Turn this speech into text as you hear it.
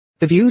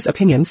The views,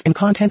 opinions, and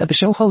content of the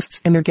show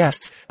hosts and their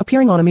guests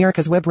appearing on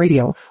America's Web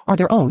Radio are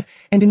their own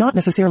and do not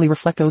necessarily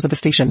reflect those of the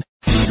station.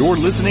 You're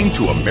listening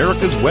to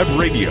America's Web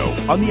Radio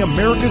on the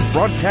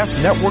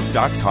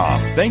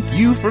AmericasBroadcastNetwork.com. Thank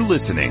you for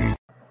listening.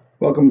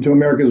 Welcome to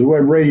America's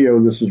Web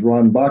Radio. This is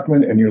Ron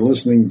Bachman, and you're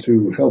listening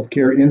to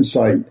Healthcare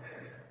Insight.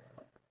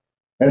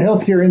 At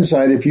Healthcare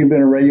Insight, if you've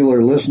been a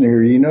regular listener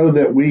here, you know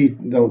that we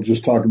don't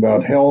just talk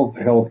about health,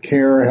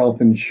 healthcare,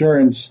 health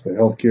insurance, the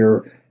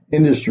healthcare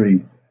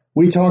industry.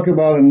 We talk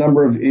about a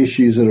number of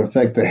issues that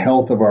affect the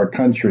health of our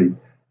country.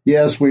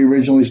 Yes, we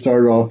originally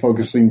started off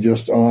focusing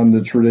just on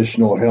the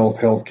traditional health,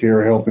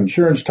 healthcare, health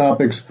insurance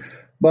topics,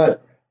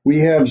 but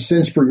we have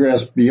since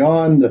progressed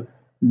beyond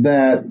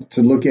that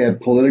to look at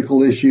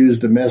political issues,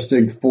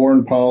 domestic,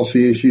 foreign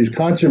policy issues,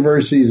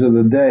 controversies of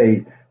the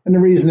day. And the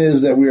reason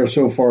is that we are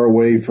so far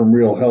away from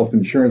real health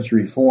insurance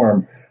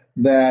reform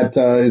that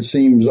it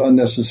seems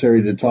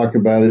unnecessary to talk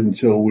about it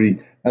until we,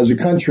 as a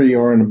country,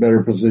 are in a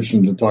better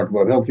position to talk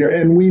about healthcare.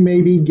 And we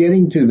may be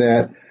getting to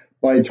that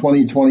by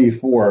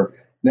 2024.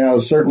 Now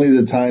is certainly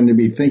the time to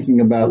be thinking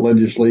about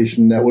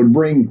legislation that would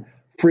bring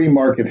free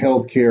market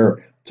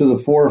healthcare to the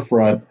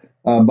forefront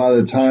by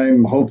the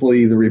time,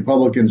 hopefully, the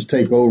Republicans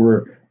take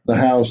over the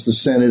House, the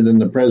Senate,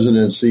 and the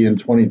presidency in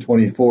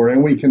 2024.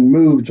 And we can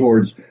move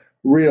towards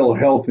real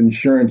health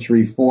insurance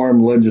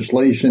reform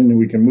legislation.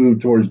 We can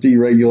move towards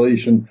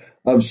deregulation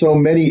of so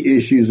many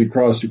issues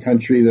across the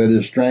country that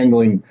is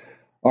strangling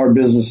our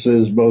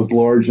businesses, both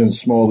large and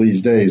small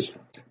these days.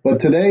 But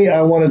today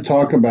I want to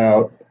talk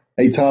about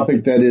a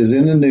topic that is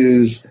in the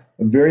news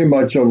very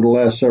much over the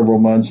last several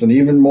months, and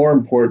even more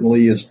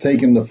importantly, is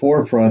taken the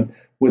forefront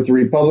with the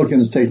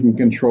Republicans taking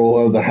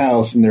control of the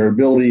House and their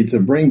ability to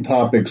bring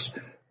topics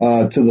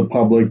to the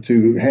public,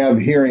 to have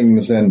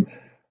hearings and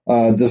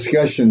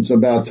discussions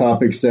about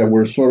topics that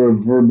were sort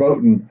of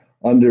verboten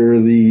under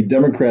the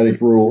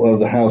Democratic rule of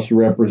the House of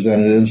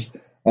Representatives.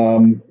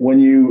 When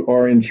you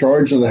are in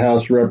charge of the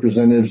House of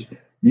Representatives,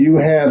 you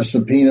have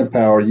subpoena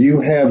power,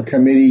 you have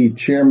committee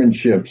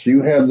chairmanships,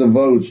 you have the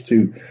votes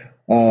to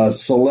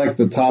select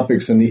the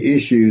topics and the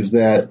issues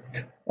that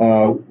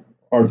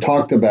are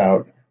talked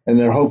about, and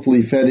they're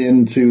hopefully fed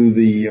into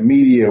the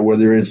media,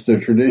 whether it's the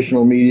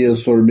traditional media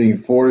sort of being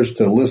forced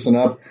to listen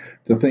up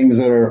to things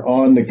that are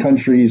on the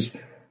country's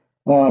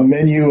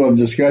menu of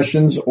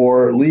discussions,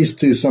 or at least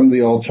to some of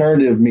the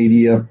alternative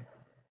media,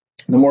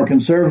 the more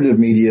conservative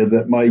media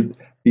that might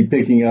be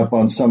picking up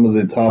on some of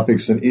the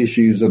topics and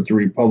issues that the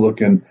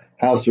Republican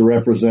House of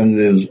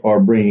Representatives are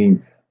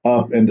bringing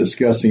up and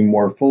discussing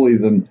more fully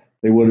than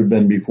they would have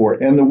been before.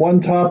 And the one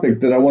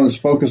topic that I want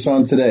to focus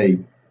on today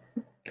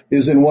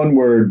is, in one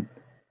word,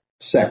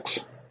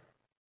 sex.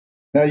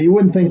 Now, you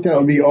wouldn't think that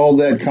would be all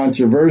that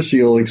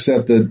controversial,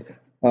 except that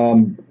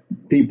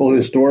people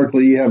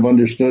historically have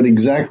understood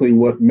exactly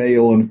what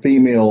male and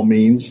female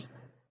means.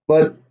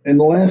 But in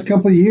the last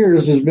couple of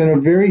years, there's been a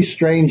very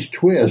strange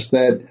twist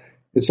that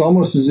it's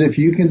almost as if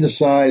you can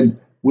decide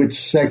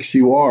which sex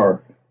you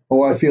are.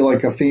 Oh, I feel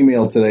like a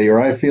female today, or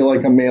I feel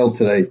like a male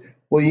today.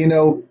 Well, you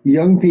know,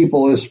 young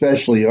people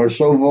especially are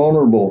so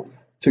vulnerable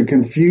to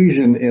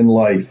confusion in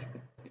life.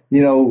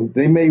 You know,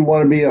 they may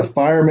want to be a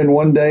fireman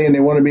one day and they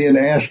want to be an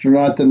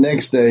astronaut the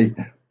next day.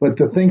 But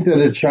to think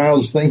that a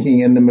child's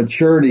thinking and the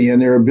maturity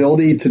and their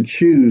ability to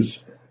choose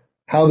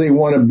how they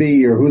want to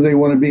be or who they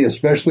want to be,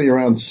 especially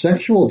around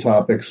sexual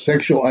topics,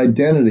 sexual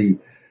identity.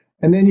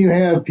 And then you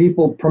have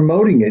people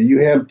promoting it.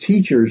 You have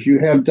teachers, you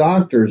have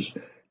doctors,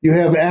 you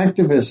have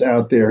activists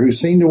out there who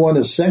seem to want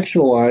to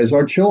sexualize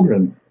our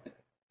children.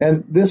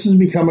 And this has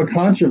become a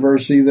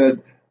controversy that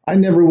I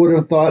never would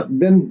have thought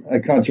been a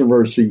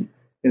controversy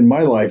in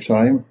my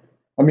lifetime.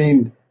 I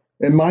mean,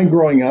 in my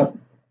growing up,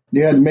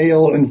 you had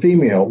male and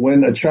female.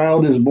 When a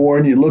child is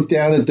born, you look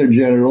down at their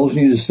genitals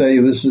and you just say,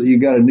 you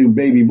got a new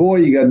baby boy,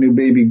 you got a new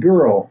baby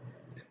girl.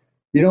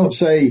 You don't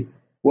say,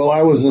 well,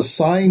 I was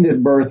assigned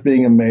at birth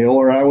being a male,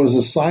 or I was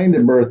assigned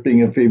at birth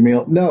being a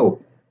female.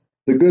 No,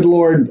 the good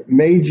Lord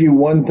made you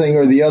one thing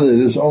or the other.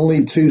 There's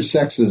only two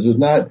sexes. There's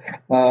not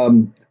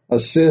a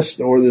cis,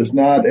 or there's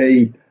not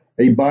a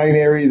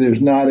binary. There's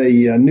not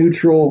a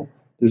neutral.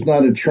 There's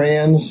not a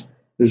trans.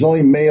 There's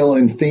only male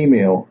and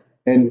female.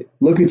 And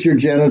look at your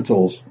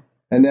genitals,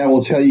 and that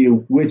will tell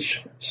you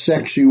which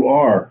sex you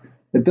are.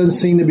 It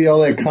doesn't seem to be all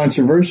that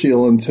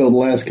controversial until the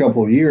last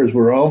couple of years,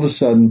 where all of a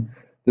sudden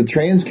the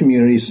trans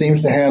community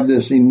seems to have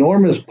this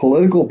enormous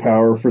political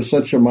power for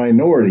such a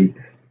minority.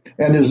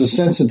 And there's a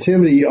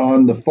sensitivity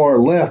on the far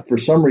left, for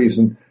some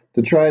reason,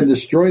 to try to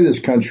destroy this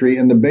country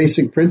and the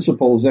basic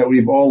principles that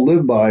we've all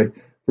lived by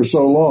for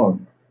so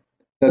long,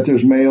 that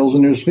there's males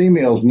and there's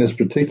females in this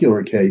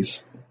particular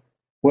case.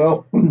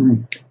 Well,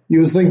 you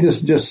would think this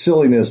is just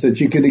silliness,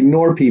 that you could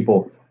ignore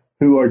people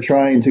who are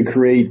trying to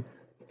create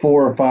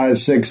 4, 5,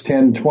 6,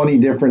 10, 20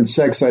 different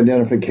sex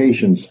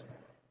identifications.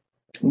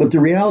 But the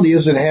reality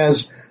is it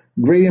has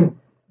great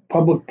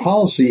public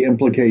policy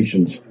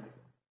implications.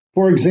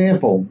 For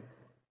example,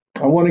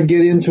 I want to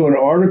get into an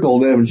article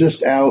that was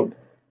just out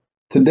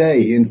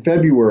today in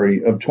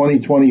February of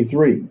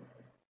 2023.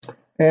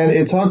 And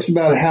it talks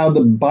about how the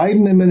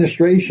Biden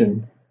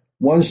administration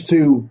wants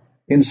to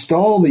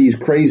install these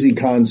crazy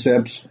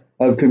concepts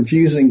of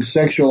confusing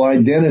sexual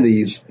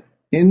identities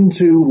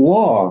into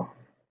law,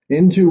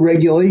 into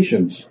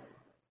regulations.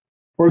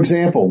 For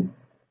example,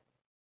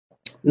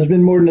 there's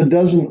been more than a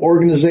dozen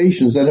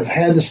organizations that have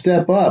had to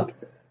step up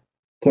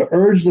to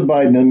urge the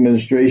Biden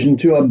administration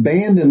to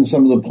abandon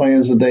some of the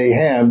plans that they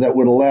have that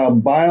would allow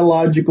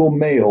biological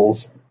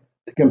males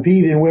to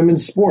compete in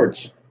women's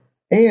sports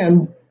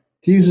and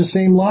to use the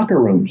same locker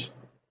rooms.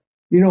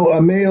 You know,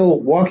 a male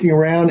walking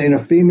around in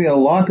a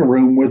female locker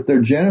room with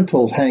their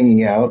genitals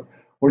hanging out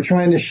or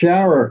trying to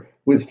shower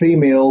with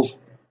females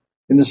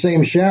in the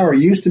same shower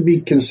used to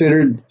be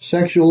considered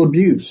sexual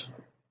abuse,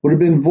 would have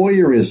been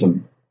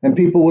voyeurism, and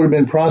people would have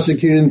been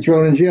prosecuted and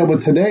thrown in jail.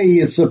 But today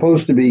it's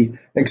supposed to be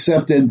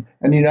accepted,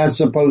 and you're not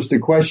supposed to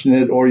question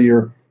it, or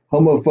you're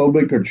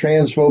homophobic or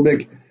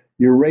transphobic,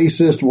 you're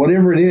racist,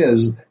 whatever it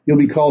is, you'll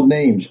be called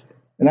names.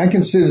 And I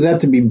consider that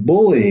to be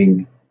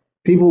bullying.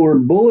 People were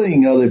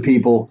bullying other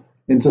people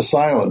into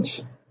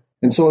silence.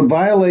 And so it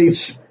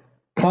violates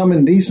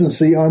common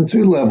decency on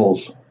two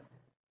levels.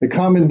 The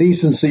common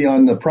decency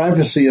on the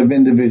privacy of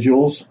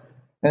individuals,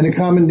 and the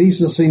common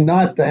decency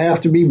not to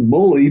have to be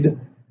bullied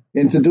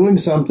into doing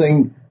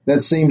something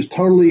that seems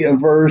totally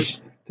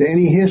averse to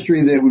any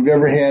history that we've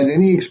ever had,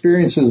 any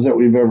experiences that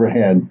we've ever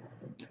had.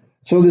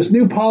 So this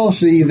new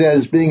policy that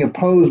is being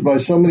opposed by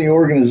so many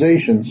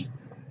organizations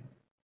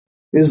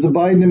is the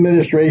Biden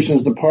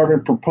administration's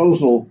department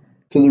proposal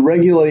to the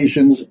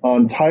regulations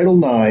on Title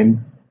IX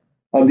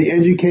of the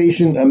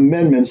Education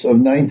Amendments of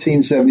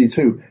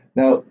 1972.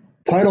 Now,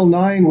 Title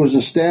IX was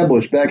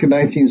established back in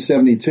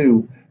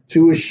 1972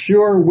 to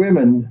assure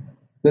women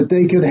that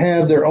they could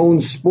have their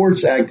own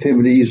sports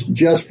activities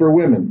just for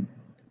women.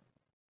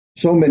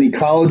 So many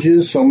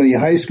colleges, so many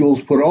high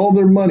schools put all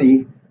their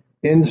money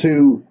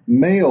into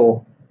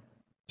male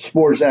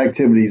sports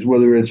activities,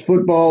 whether it's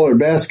football or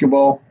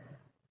basketball,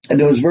 and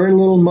there was very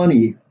little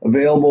money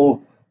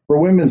available for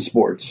women's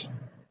sports.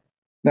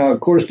 Now,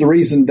 of course, the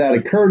reason that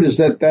occurred is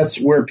that that's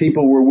where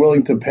people were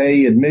willing to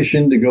pay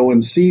admission to go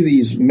and see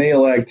these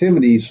male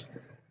activities,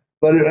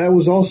 but it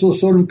was also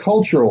sort of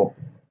cultural,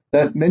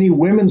 that many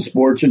women's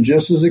sports are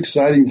just as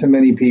exciting to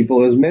many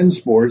people as men's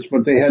sports,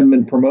 but they hadn't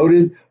been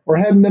promoted or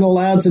hadn't been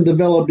allowed to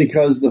develop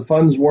because the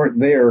funds weren't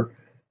there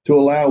to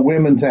allow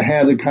women to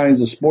have the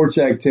kinds of sports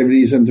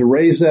activities and to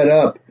raise that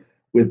up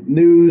with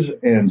news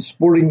and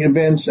sporting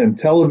events and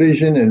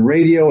television and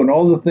radio and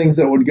all the things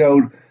that would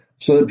go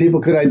so that people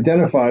could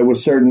identify with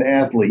certain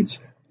athletes,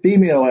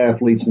 female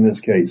athletes in this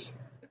case.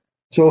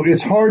 So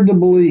it's hard to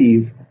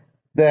believe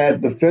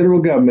that the federal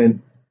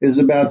government is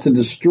about to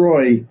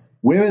destroy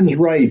women's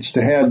rights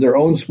to have their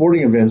own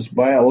sporting events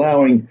by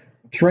allowing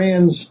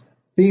trans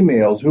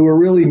females, who are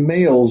really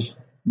males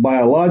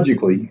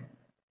biologically,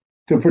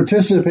 to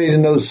participate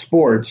in those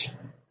sports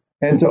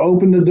and to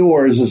open the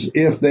doors as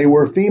if they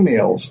were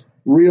females,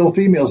 real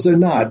females. They're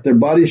not. Their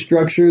body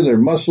structure, their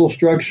muscle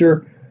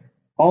structure,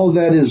 all of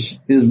that is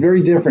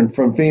very different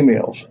from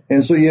females.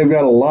 And so you've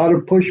got a lot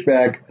of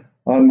pushback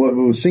on what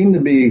would seem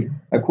to be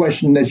a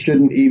question that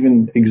shouldn't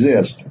even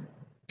exist.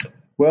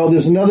 Well,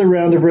 there's another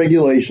round of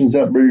regulations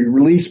that were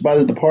released by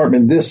the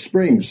department this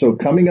spring, so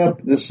coming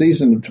up this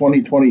season of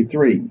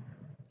 2023,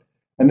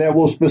 and that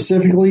will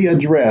specifically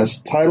address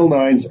Title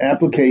IX's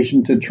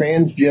application to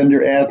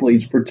transgender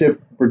athletes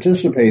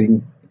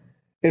participating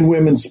in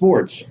women's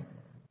sports.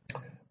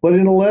 But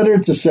in a letter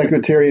to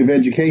Secretary of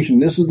Education,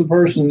 this is the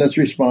person that's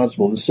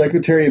responsible, the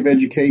Secretary of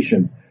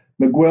Education,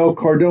 Miguel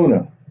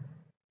Cardona,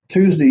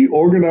 Tuesday,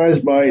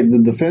 organized by the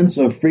Defense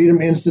of Freedom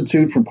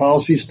Institute for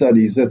Policy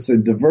Studies. That's a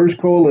diverse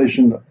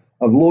coalition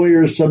of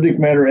lawyers,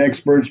 subject matter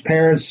experts,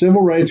 parents,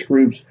 civil rights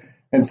groups,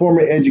 and former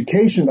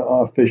education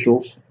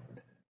officials.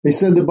 They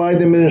said the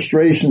Biden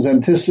administration's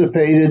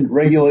anticipated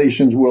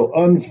regulations will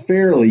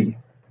unfairly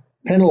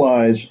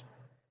penalize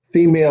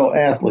female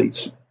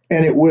athletes,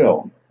 and it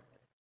will.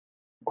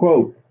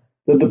 Quote,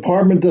 the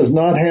department does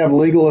not have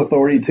legal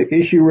authority to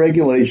issue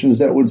regulations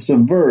that would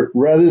subvert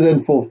rather than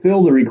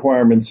fulfill the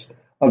requirements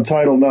of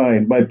Title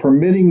IX by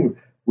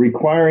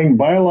requiring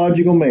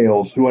biological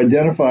males who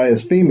identify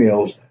as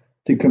females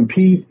to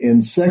compete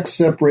in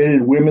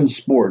sex-separated women's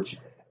sports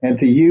and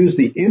to use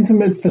the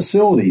intimate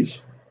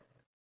facilities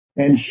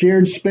and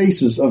shared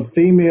spaces of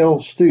female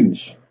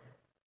students.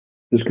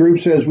 This group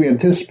says we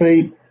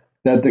anticipate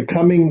that the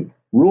coming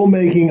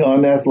rulemaking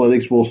on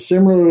athletics will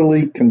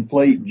similarly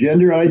conflate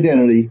gender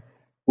identity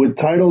with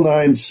Title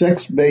IX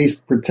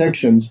sex-based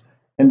protections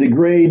and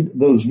degrade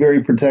those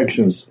very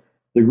protections,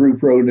 the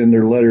group wrote in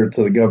their letter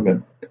to the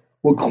government.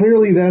 Well,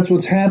 clearly that's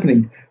what's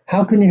happening.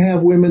 How can you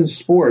have women's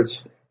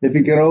sports if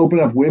you're going to open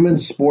up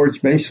women's sports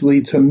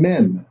basically to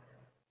men?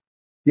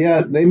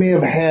 Yeah, they may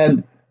have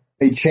had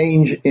a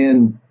change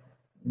in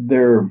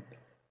their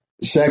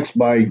sex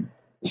by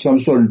some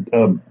sort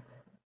of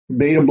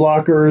beta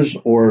blockers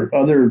or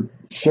other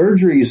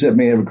surgeries that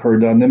may have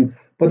occurred on them,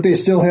 but they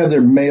still have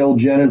their male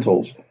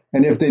genitals.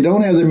 And if they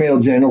don't have their male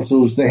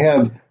genitals, they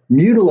have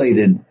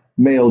mutilated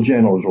male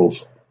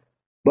genitals.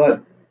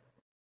 But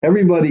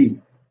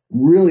everybody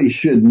really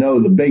should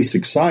know the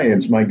basic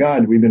science. My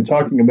God, we've been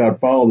talking about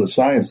follow the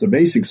science. The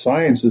basic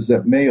science is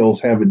that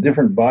males have a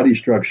different body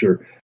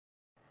structure.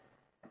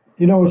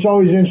 You know, it's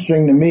always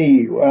interesting to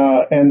me,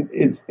 and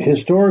it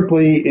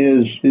historically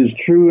is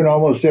true in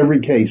almost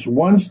every case.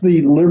 Once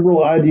the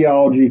liberal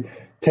ideology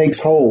takes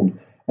hold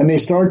and they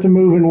start to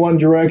move in one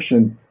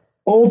direction,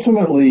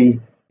 ultimately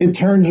it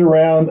turns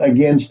around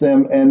against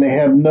them and they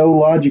have no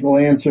logical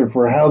answer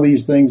for how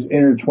these things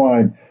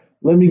intertwine.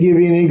 Let me give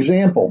you an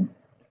example.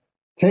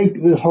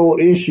 Take this whole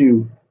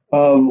issue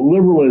of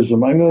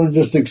liberalism. I'm going to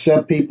just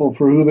accept people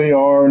for who they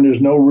are and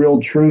there's no real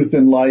truth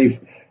in life.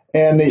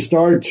 And they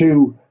start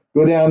to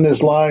go down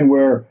this line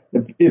where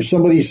if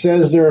somebody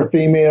says they're a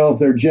female, if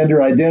their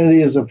gender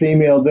identity is a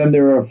female, then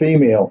they're a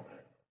female.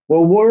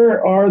 Well,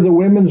 where are the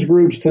women's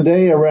groups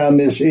today around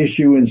this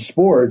issue in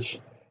sports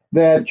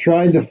that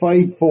tried to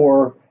fight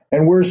for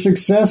and were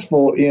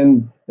successful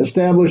in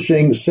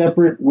establishing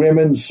separate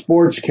women's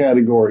sports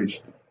categories?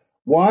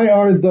 Why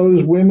are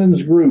those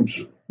women's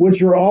groups,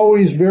 which are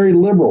always very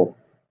liberal,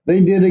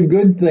 they did a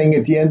good thing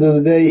at the end of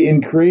the day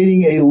in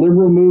creating a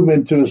liberal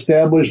movement to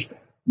establish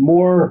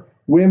more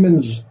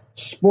women's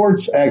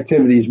sports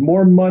activities,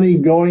 more money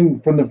going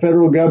from the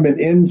federal government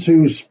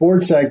into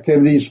sports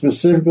activities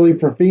specifically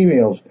for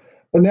females.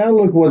 But now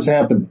look what's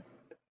happened.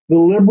 The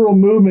liberal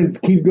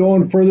movement, keep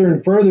going further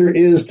and further,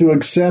 is to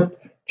accept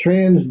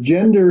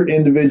transgender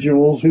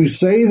individuals who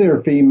say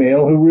they're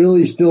female, who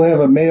really still have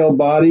a male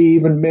body,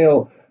 even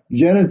male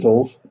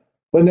genitals.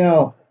 But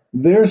now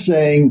they're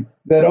saying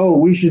that, oh,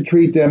 we should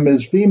treat them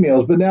as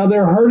females, but now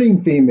they're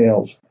hurting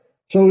females.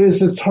 So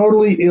it's a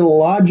totally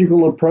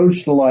illogical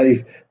approach to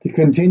life to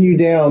continue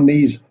down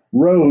these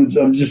roads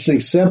of just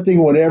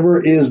accepting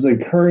whatever is the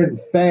current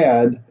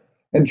fad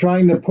and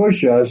trying to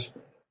push us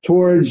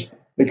towards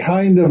the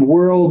kind of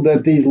world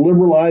that these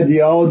liberal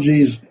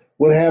ideologies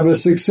would have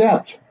us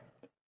accept.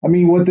 I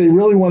mean, what they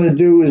really want to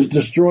do is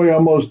destroy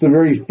almost the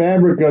very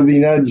fabric of the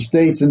United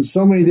States in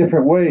so many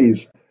different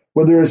ways,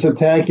 whether it's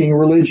attacking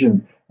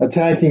religion,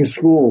 attacking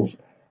schools,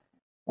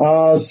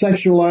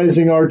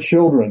 sexualizing our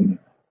children,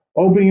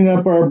 opening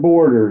up our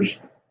borders,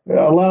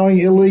 allowing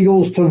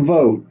illegals to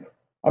vote.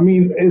 I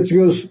mean, it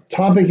goes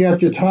topic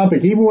after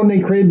topic. Even when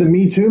they created the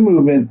Me Too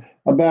movement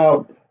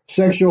about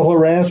sexual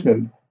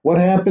harassment, what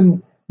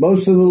happened?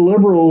 Most of the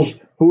liberals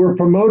who were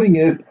promoting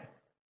it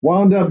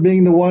wound up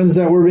being the ones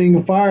that were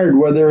being fired,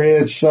 whether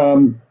it's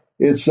the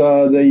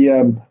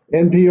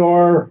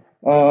NPR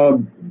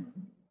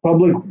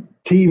public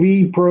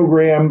TV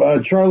program,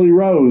 Charlie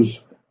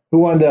Rose, who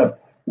wound up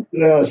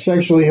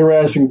sexually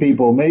harassing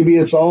people. Maybe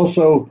it's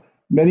also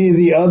many of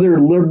the other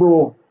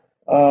liberal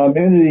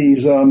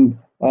entities.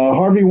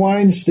 Harvey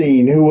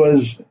Weinstein, who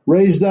was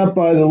raised up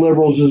by the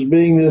liberals as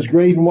being this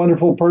great and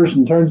wonderful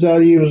person. Turns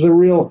out he was a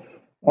real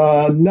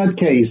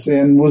nutcase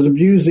and was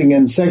abusing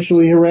and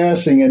sexually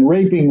harassing and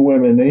raping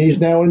women, and he's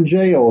now in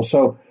jail.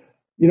 So,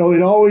 you know,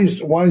 it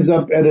always winds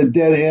up at a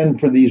dead end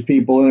for these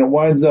people, and it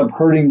winds up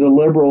hurting the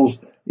liberals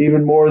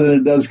even more than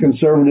it does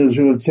conservatives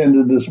who have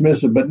tended to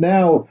dismiss it. But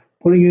now,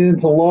 putting it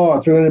into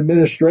law through an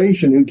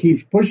administration who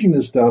keeps pushing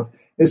this stuff,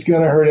 it's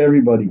going to hurt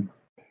everybody.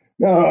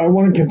 Now, I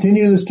want to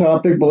continue this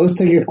topic, but let's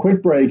take a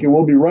quick break, and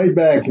we'll be right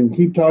back and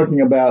keep talking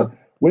about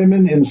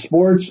women in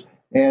sports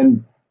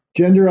and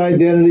gender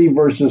identity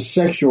versus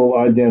sexual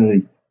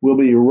identity. We'll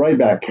be right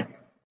back.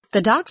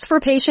 The Docs for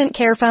Patient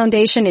Care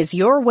Foundation is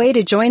your way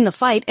to join the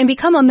fight and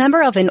become a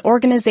member of an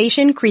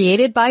organization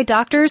created by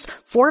doctors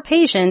for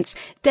patients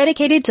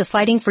dedicated to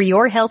fighting for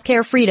your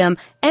healthcare freedom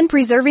and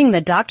preserving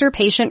the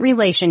doctor-patient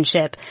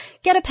relationship.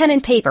 Get a pen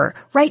and paper.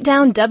 Write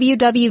down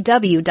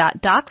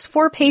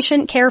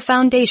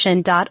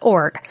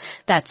www.docsforpatientcarefoundation.org.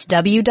 That's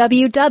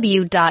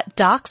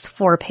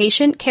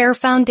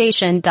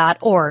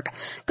www.docsforpatientcarefoundation.org.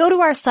 Go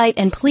to our site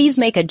and please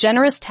make a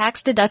generous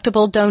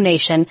tax-deductible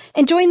donation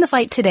and join the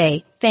fight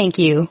today. Thank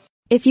you.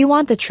 If you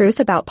want the truth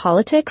about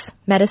politics,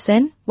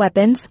 medicine,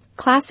 weapons,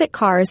 classic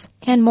cars,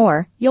 and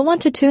more, you'll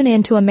want to tune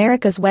in to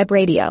America's Web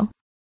Radio.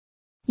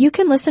 You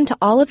can listen to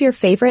all of your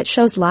favorite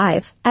shows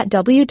live at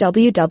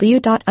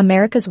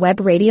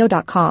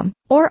www.americaswebradio.com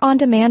or on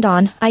demand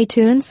on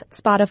iTunes,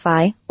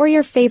 Spotify, or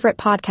your favorite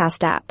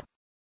podcast app.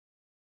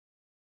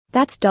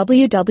 That's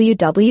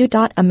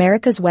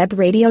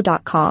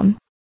www.americaswebradio.com.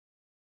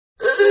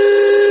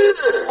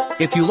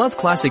 If you love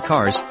classic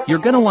cars, you're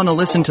going to want to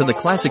listen to The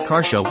Classic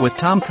Car Show with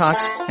Tom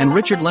Cox and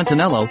Richard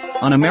Lentinello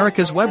on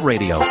America's Web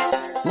Radio.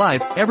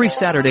 Live every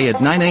Saturday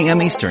at 9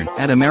 a.m. Eastern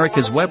at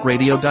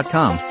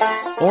americaswebradio.com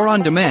or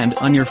on demand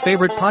on your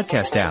favorite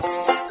podcast app.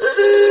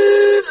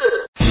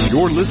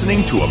 You're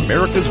listening to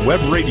America's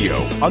Web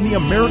Radio on the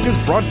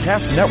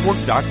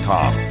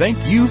AmericasBroadcastNetwork.com. Thank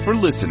you for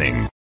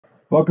listening.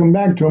 Welcome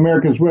back to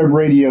America's Web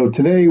Radio.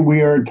 Today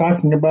we are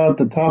talking about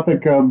the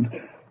topic of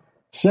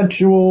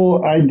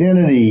sexual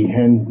identity,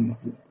 and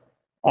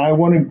I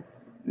want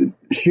to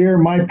share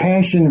my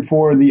passion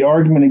for the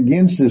argument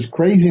against this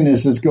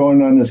craziness that's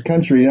going on in this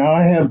country. Now,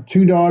 I have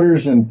 2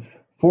 daughters and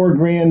 4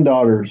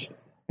 granddaughters,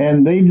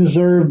 and they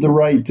deserve the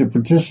right to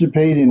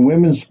participate in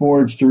women's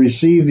sports, to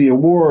receive the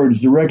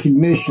awards, the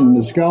recognition,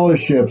 the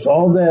scholarships,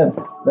 all that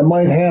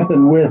might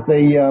happen with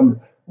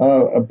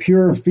a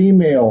pure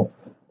female,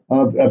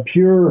 a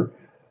pure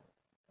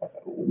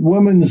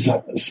women's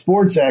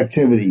sports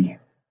activity.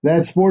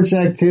 That sports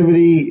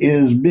activity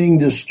is being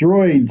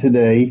destroyed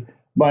today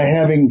by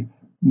having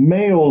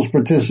males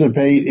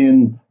participate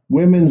in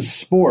women's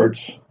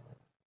sports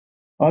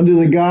under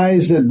the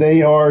guise that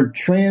they are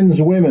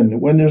trans women,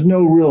 when there's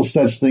no real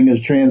such thing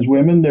as trans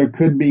women. There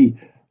could be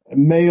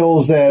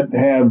males that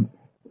have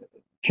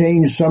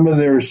changed some of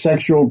their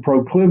sexual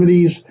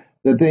proclivities,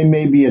 that they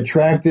may be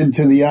attracted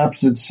to the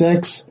opposite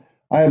sex.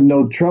 I have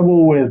no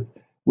trouble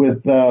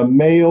with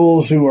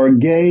males who are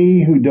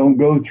gay, who don't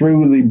go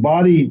through the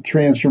body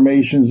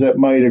transformations that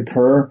might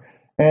occur,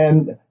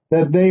 and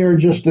that they are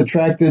just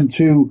attracted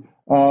to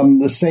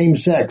the same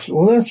sex.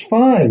 Well, that's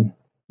fine.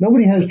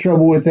 Nobody has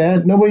trouble with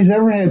that. Nobody's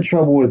ever had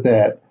trouble with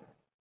that.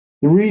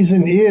 The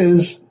reason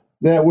is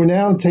that we're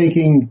now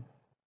taking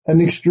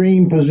an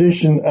extreme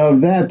position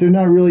of that. They're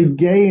not really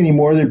gay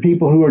anymore. They're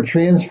people who are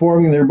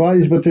transforming their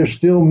bodies, but they're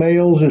still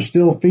males, they're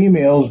still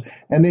females,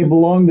 and they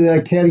belong to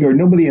that category.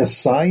 Nobody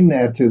assigned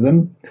that to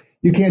them.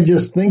 You can't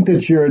just think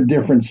that you're a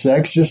different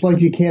sex, just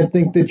like you can't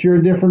think that you're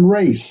a different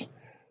race.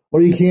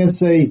 Or you can't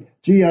say,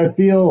 gee, I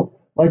feel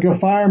like a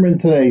fireman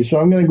today, so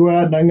I'm going to go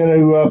out and I'm going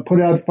to put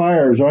out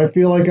fires. Or I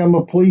feel like I'm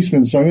a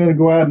policeman, so I'm going to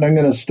go out and I'm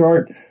going to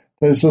start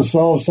to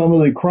solve some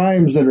of the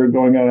crimes that are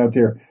going on out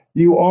there.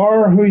 You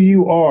are who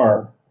you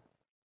are.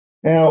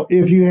 Now,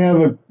 if you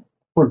have a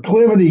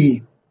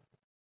proclivity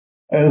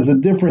as a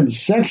different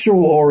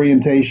sexual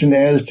orientation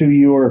as to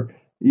your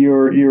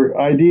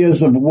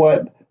ideas of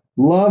what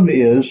love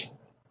is,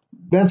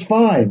 that's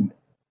fine.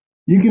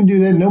 You can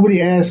do that.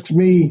 Nobody asks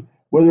me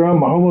whether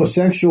I'm a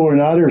homosexual or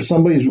not, or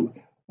somebody's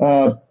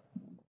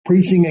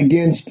preaching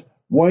against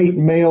white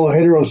male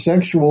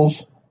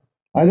heterosexuals.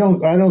 I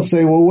don't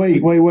say, well,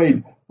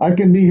 wait. I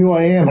can be who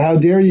I am. How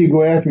dare you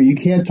go after me? You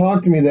can't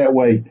talk to me that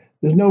way.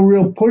 There's no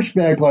real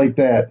pushback like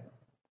that.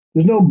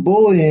 There's no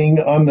bullying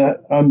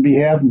on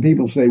behalf of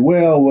people say,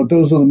 well,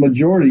 those are the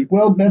majority.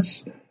 Well,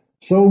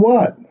 so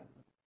what?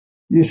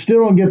 You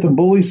still don't get to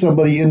bully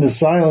somebody into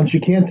silence.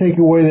 You can't take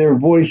away their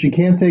voice. You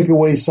can't take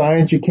away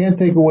science. You can't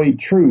take away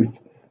truth.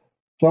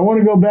 So I want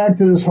to go back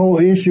to this whole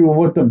issue of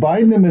what the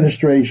Biden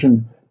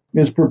administration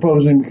is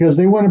proposing, because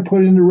they want to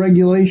put into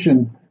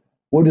regulation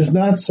what is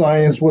not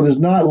science, what is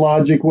not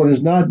logic, what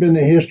has not been the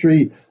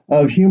history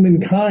of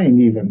humankind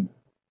even.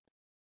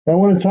 I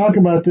want to talk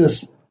about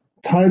this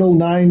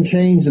Title IX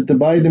change that the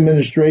Biden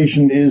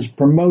administration is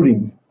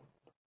promoting.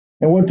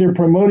 And what they're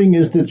promoting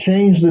is to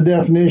change the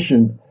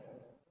definition.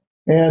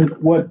 And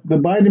what the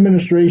Biden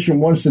administration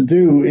wants to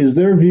do is,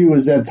 their view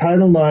is that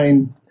Title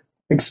IX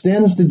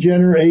extends to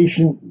gender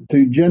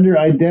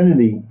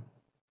identity.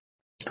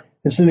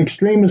 It's an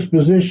extremist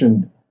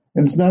position,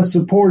 and it's not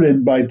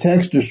supported by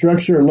text or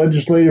structure or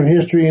legislative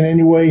history in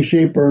any way,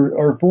 shape,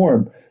 or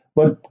form.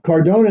 But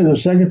Cardona, the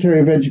Secretary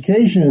of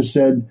Education, has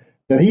said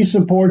that he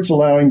supports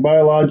allowing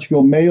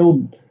biological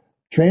male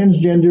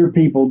transgender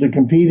people to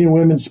compete in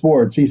women's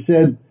sports. He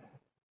said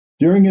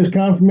during his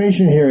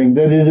confirmation hearing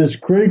that it is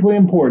critically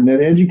important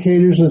that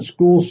educators and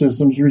school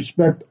systems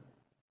respect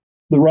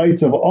the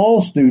rights of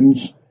all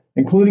students,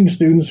 including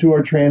students who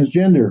are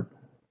transgender,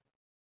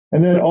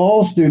 and that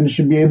all students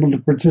should be able to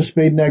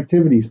participate in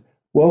activities.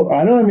 Well,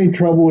 I don't have any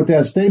trouble with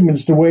that statement.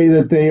 It's the way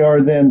that they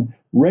are then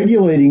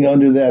regulating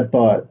under that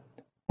thought.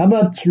 How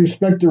about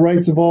respect the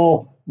rights of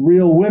all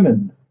real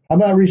women? How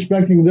about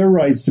respecting their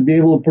rights to be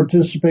able to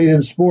participate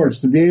in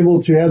sports, to be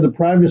able to have the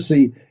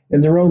privacy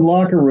in their own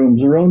locker rooms,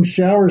 their own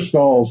shower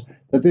stalls,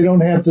 that they don't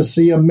have to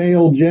see a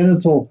male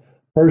genital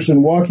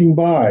person walking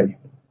by?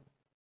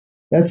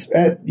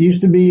 That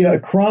used to be a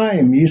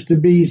crime, used to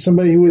be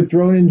somebody who would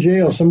thrown in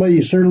jail, somebody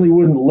you certainly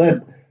wouldn't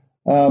let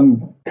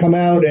come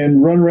out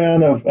and run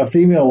around a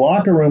female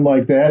locker room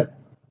like that,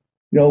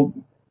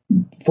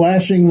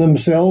 flashing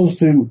themselves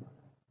to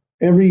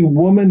every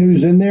woman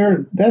who's in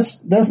there.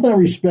 That's not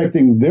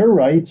respecting their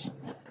rights.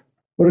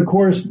 But of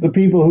course, the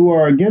people who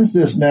are against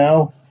this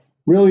now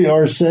really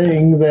are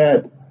saying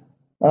that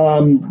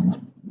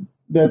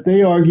that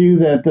they argue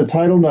that the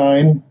Title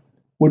IX,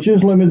 which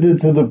is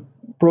limited to the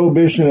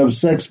prohibition of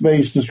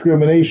sex-based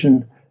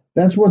discrimination,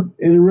 that's what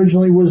it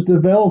originally was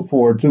developed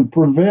for, to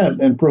prevent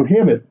and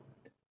prohibit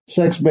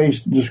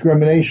sex-based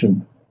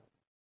discrimination.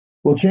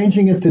 Well,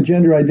 changing it to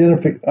gender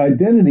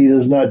identity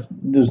does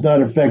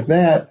not affect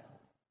that.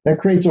 That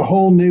creates a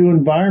whole new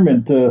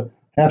environment to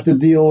have to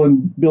deal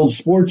and build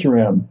sports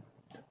around.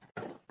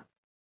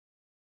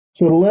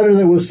 So the letter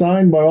that was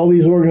signed by all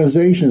these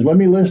organizations, let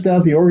me list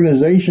out the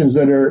organizations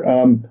that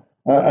are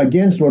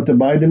against what the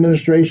Biden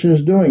administration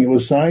is doing. It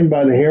was signed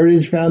by the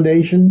Heritage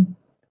Foundation,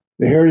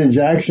 the Heritage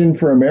Action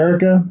for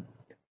America,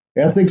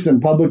 Ethics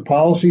and Public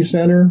Policy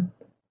Center,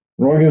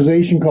 an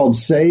organization called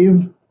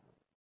SAVE,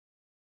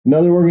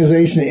 another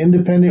organization,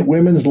 Independent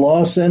Women's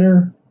Law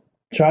Center,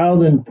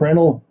 Child and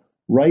Parental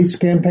Rights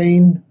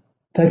Campaign,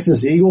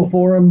 Texas Eagle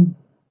Forum,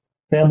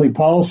 Family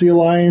Policy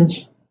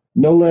Alliance,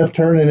 No Left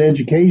Turn in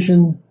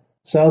Education,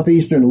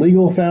 Southeastern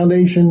Legal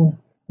Foundation,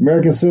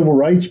 American Civil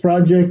Rights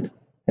Project,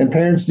 and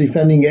Parents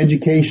Defending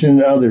Education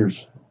and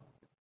others.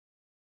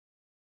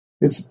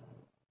 It's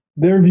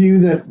their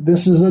view that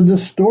this is a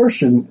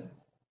distortion,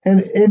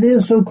 and it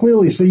is so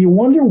clearly. So you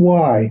wonder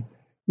why.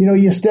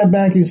 You step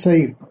back and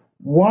say,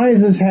 why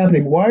is this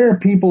happening? Why are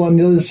people on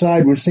the other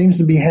side, which seems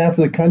to be half of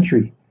the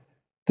country,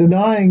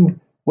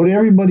 denying what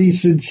everybody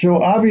should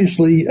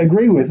obviously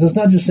agree with? It's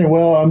not just saying,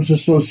 well, I'm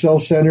just so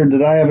self-centered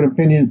that I have an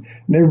opinion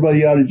and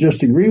everybody ought to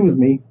just agree with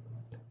me.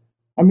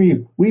 I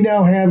mean, we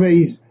now have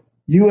a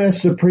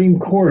U.S. Supreme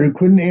Court who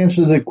couldn't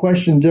answer the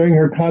question during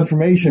her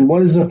confirmation,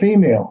 what is a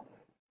female?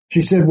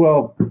 She said,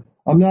 well,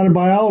 I'm not a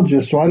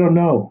biologist, so I don't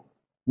know.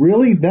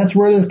 Really? That's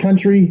where this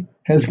country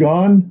has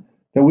gone?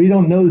 That we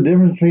don't know the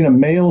difference between a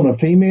male and a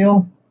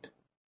female?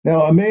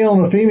 Now, a male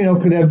and a female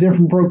could have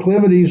different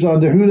proclivities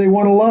on who they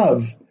want to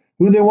love,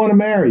 who they want to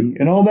marry,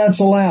 and all that's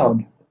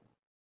allowed.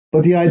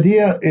 But the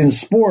idea in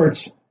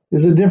sports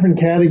is a different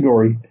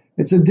category.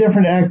 It's a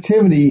different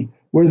activity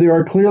where there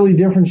are clearly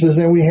differences,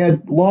 and we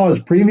had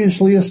laws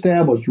previously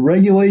established,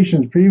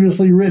 regulations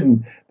previously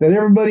written that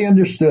everybody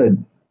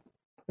understood.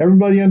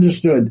 Everybody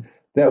understood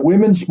that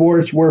women's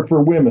sports were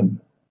for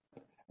women.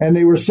 And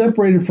they were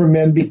separated from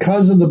men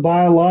because of the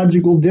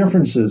biological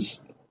differences,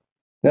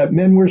 that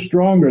men were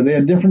stronger. They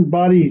had different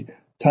body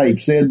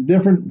types. They had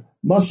different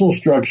muscle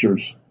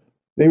structures.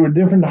 They were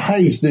different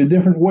heights. They had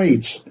different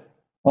weights.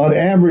 On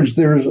average,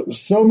 there's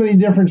so many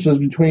differences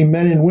between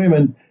men and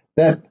women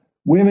that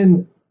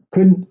women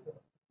couldn't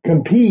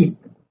compete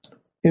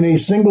in a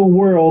single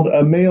world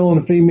of male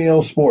and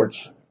female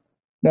sports.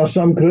 Now,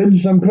 some could,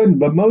 some couldn't,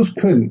 but most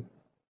couldn't.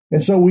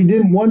 And so we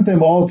didn't want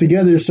them all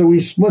together, so we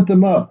split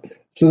them up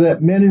so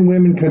that men and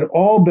women could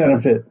all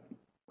benefit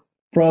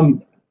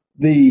from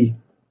the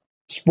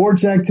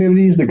sports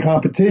activities, the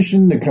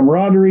competition, the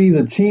camaraderie,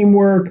 the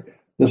teamwork,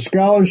 the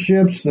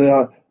scholarships,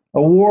 the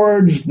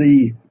awards,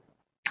 the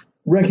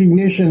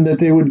recognition that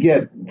they would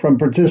get from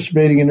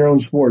participating in their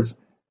own sports.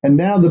 And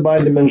now the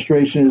Biden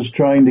administration is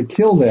trying to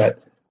kill that.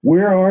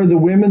 Where are the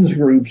women's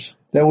groups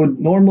that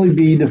would normally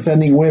be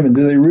defending women?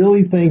 Do they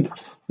really think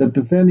that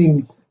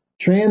defending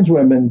trans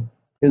women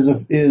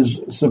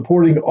is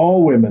supporting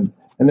all women?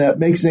 And that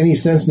makes any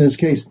sense in this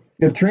case.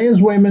 If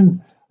trans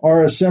women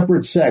are a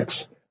separate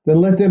sex, then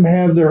let them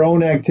have their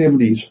own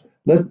activities.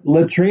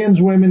 Let trans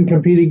women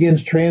compete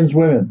against trans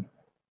women.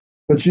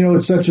 But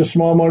it's such a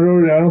small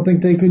minority, I don't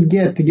think they could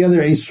get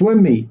together a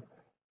swim meet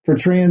for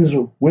trans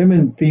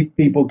women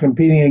people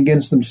competing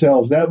against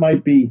themselves. That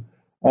might be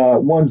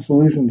one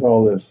solution to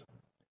all this.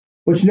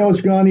 But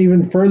it's gone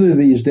even further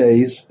these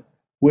days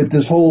with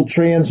this whole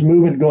trans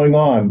movement going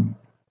on.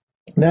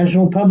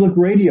 National Public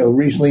Radio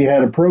recently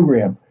had a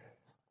program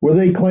where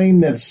they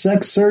claimed that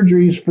sex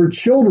surgeries for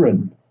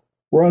children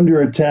were under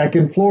attack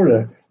in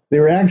Florida. They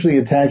were actually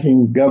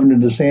attacking Governor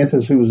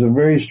DeSantis, who was a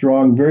very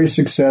strong, very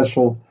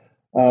successful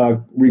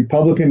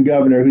Republican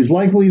governor who's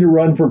likely to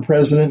run for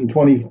president in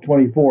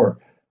 2024.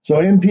 So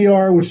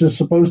NPR, which is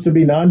supposed to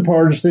be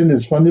nonpartisan,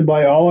 is funded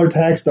by all our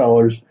tax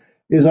dollars,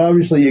 is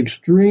obviously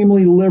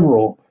extremely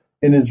liberal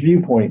in its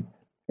viewpoint.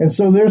 And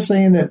so they're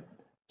saying that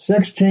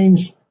sex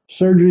change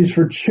surgeries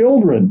for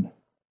children,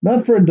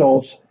 not for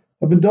adults.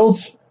 If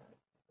adults,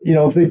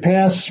 if they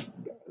pass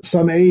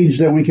some age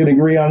that we can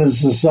agree on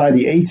as a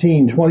society,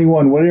 18,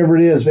 21, whatever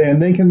it is,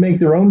 and they can make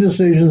their own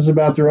decisions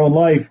about their own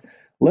life,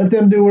 let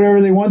them do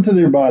whatever they want to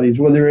their bodies,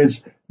 whether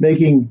it's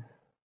making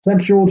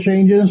sexual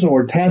changes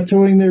or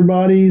tattooing their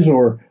bodies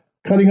or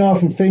cutting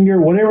off a finger,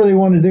 whatever they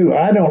want to do.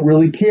 I don't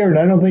really care, and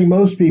I don't think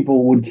most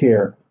people would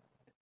care.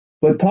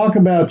 But talk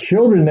about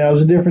children now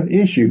is a different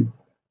issue.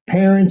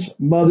 Parents,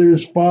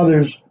 mothers,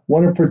 fathers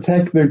want to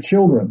protect their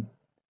children.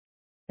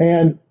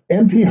 And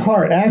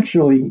NPR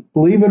actually,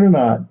 believe it or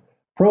not,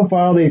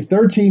 profiled a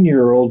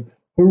 13-year-old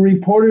who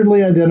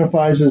reportedly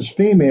identifies as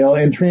female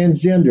and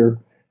transgender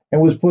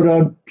and was put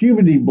on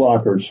puberty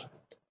blockers.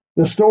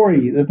 The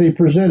story that they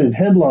presented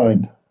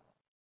headlined,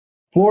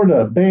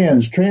 Florida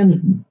bans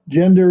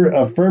transgender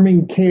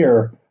affirming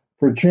care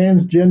for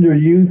transgender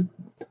youth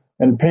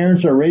and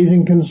parents are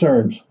raising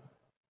concerns.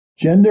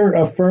 Gender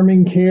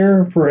affirming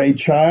care for a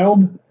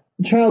child?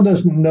 The child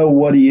doesn't know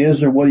what he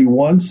is or what he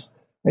wants,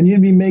 and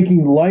you'd be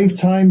making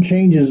lifetime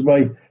changes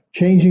by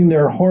changing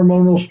their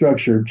hormonal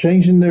structure,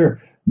 changing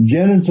their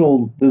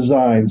genital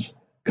designs,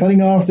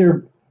 cutting off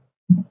their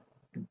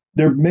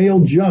male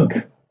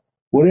junk,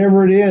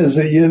 whatever it is.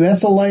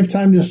 That's a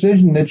lifetime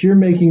decision that you're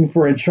making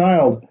for a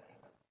child.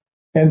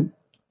 And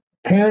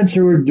parents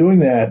who are doing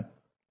that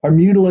are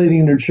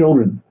mutilating their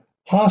children.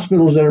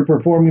 Hospitals that are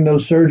performing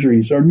those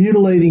surgeries are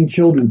mutilating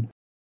children.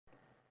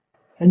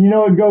 And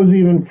it goes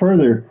even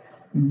further.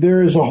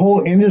 There is a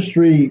whole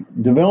industry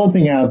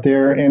developing out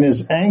there and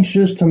is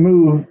anxious to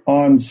move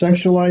on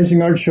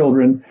sexualizing our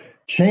children,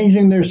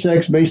 changing their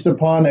sex based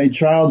upon a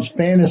child's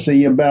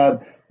fantasy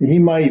about he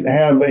might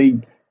have a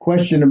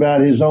question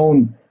about his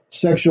own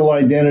sexual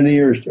identity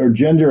or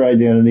gender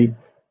identity.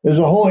 There's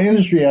a whole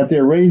industry out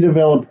there ready to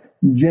develop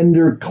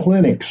gender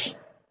clinics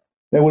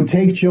that would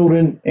take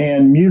children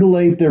and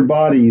mutilate their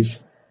bodies.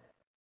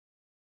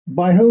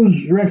 By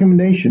whose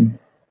recommendation?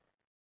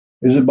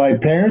 Is it by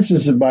parents?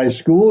 Is it by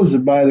school? Is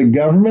it by the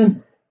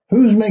government?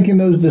 Who's making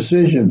those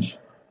decisions?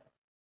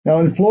 Now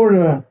in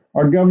Florida,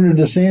 our Governor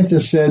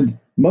DeSantis said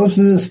most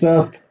of this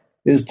stuff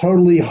is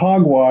totally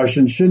hogwash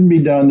and shouldn't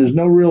be done. There's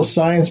no real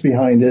science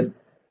behind it.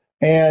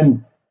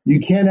 And you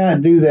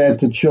cannot do that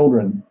to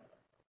children.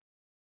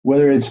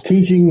 Whether it's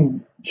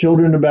teaching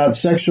children about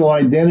sexual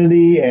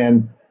identity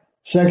and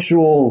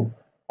sexual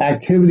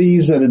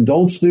activities that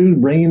adults do,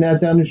 bringing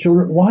that down to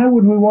children. Why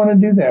would we want to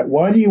do that?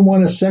 Why do you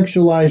want to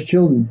sexualize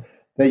children?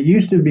 That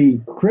used to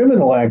be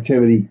criminal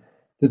activity,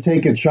 to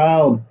take a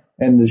child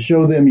and to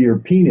show them your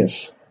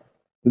penis,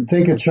 to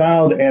take a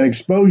child and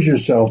expose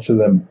yourself to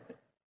them.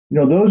 You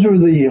know, those are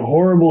the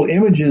horrible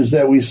images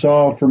that we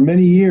saw for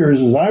many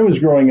years as I was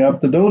growing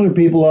up, that those are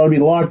people that ought to be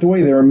locked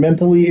away. They are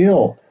mentally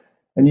ill.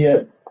 And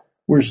yet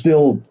we're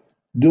still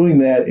doing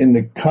that in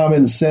the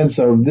common sense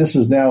of this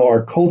is now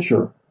our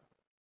culture.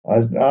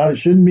 It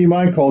shouldn't be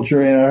my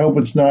culture, and I hope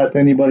it's not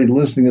anybody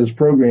listening to this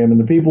program. And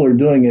the people who are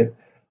doing it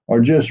are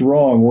just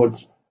wrong.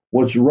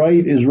 What's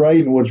right is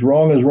right, and what's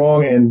wrong is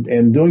wrong.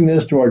 And doing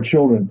this to our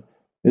children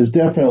is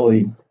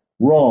definitely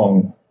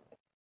wrong.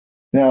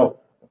 Now,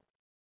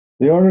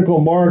 the article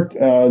marked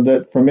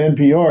that from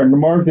NPR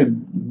marked that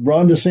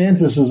Ron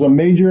DeSantis is a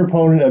major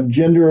opponent of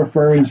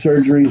gender-affirming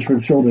surgeries for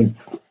children.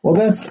 Well,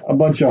 that's a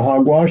bunch of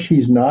hogwash.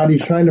 He's not.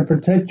 He's trying to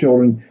protect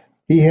children.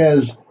 He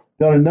has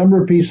done a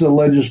number of pieces of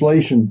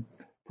legislation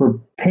for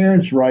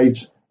parents'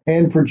 rights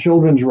and for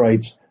children's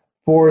rights,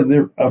 for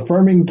the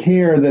affirming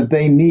care that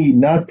they need,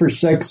 not for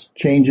sex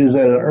changes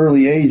at an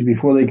early age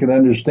before they can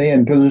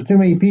understand, because there's too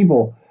many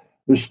people.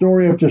 There's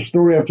story after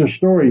story after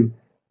story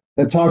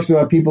that talks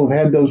about people who've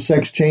had those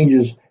sex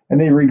changes and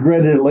they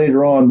regretted it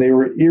later on. They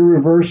were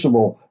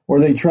irreversible, or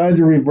they tried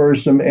to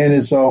reverse them, and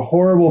it's a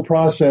horrible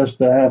process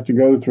to have to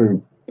go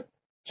through.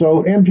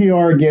 So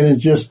NPR, again,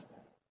 is just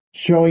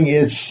showing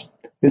its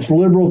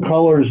liberal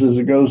colors as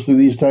it goes through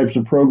these types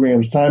of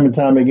programs time and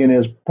time again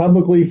as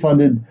publicly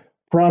funded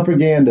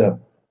propaganda.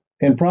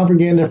 And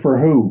propaganda for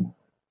who?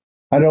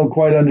 I don't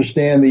quite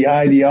understand the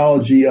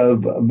ideology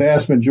of a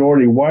vast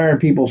majority. Why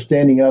aren't people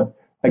standing up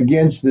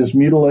against this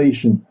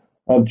mutilation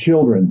of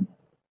children?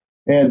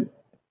 And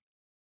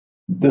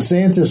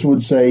DeSantis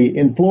would say,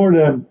 in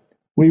Florida,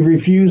 we've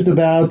refused to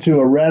bow to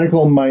a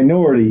radical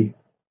minority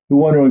who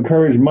want to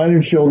encourage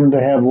minor children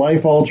to have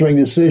life-altering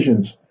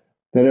decisions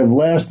that have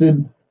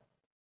lasting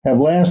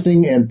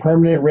and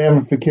permanent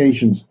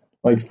ramifications,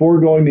 like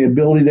foregoing the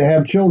ability to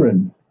have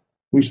children.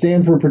 We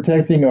stand for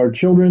protecting our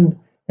children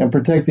and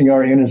protecting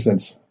our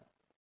innocence.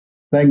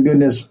 Thank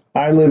goodness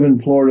I live in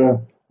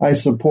Florida. I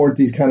support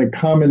these kind of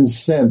common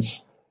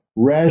sense,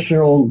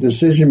 rational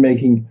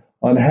decision-making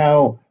on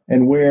how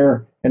and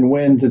where and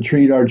when to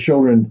treat our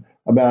children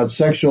about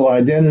sexual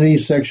identity,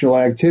 sexual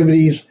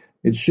activities.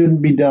 It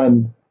shouldn't be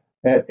done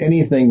at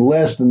anything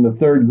less than the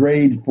third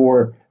grade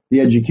for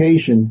the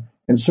education,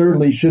 and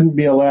certainly shouldn't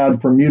be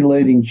allowed for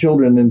mutilating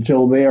children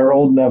until they are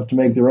old enough to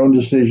make their own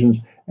decisions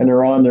and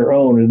are on their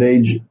own at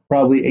age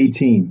probably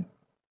 18.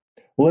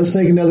 Well, let's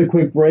take another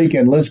quick break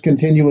and let's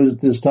continue with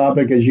this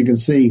topic. As you can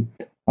see,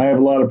 I have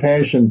a lot of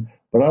passion,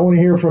 but I want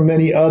to hear from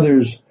many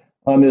others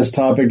on this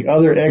topic,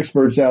 other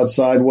experts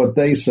outside, what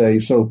they say.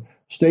 So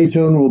stay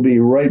tuned. We'll be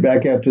right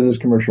back after this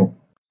commercial.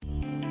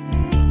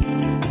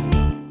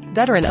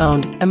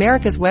 Veteran-owned,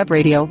 America's Web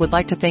Radio would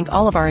like to thank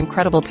all of our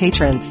incredible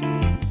patrons.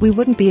 We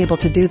wouldn't be able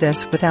to do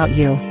this without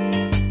you.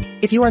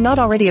 If you are not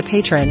already a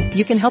patron,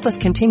 you can help us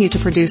continue to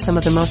produce some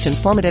of the most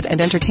informative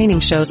and entertaining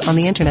shows on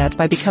the internet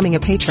by becoming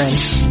a patron.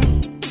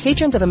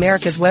 Patrons of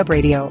America's Web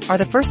Radio are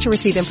the first to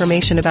receive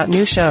information about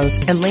new shows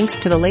and links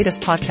to the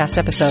latest podcast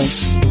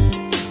episodes.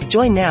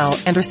 Join now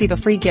and receive a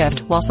free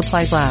gift while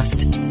supplies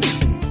last.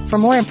 For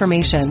more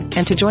information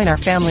and to join our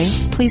family,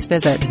 please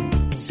visit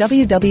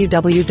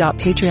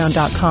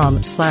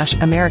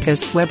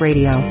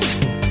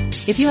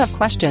www.patreon.com/americaswebradio. If you have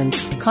questions,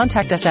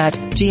 contact us at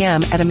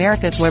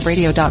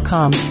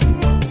gm@americaswebradio.com.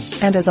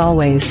 And as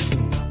always,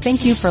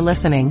 thank you for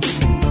listening.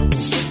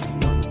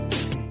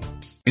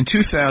 In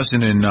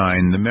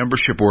 2009, the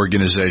membership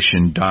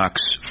organization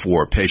Docs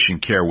for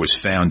Patient Care was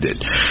founded.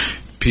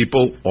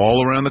 People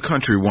all around the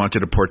country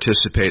wanted to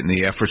participate in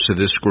the efforts of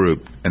this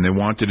group, and they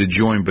wanted to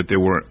join, but they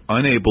were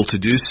unable to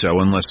do so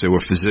unless they were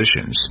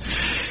physicians.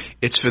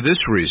 It's for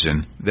this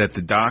reason that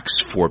the Docs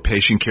for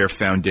Patient Care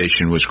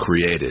Foundation was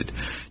created.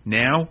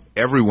 Now,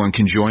 everyone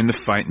can join the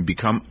fight and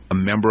become a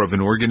member of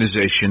an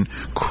organization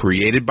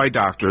created by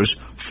doctors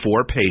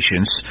for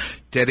patients,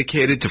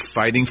 dedicated to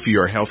fighting for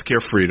your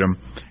healthcare freedom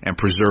and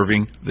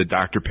preserving the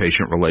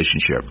doctor-patient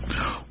relationship.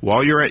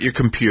 While you're at your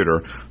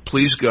computer,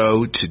 please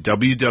go to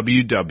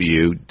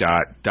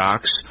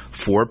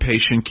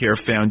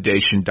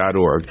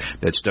www.docs4patientcarefoundation.org.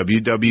 That's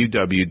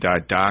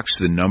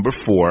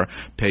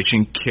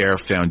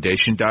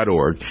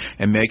www.docs4patientcarefoundation.org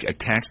and make a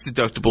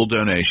tax-deductible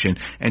donation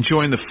and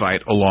join the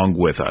fight along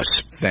with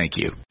us. Thank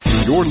you.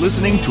 You're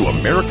listening to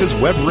America's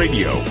Web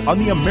Radio on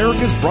the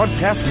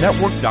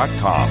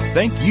AmericasBroadcastNetwork.com.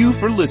 Thank you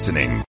for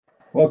listening.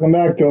 Welcome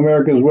back to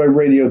America's Web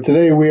Radio.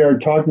 Today we are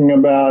talking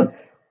about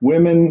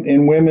women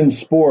in women's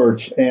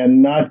sports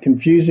and not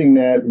confusing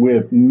that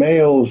with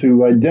males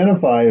who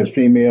identify as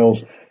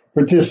females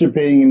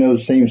participating in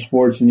those same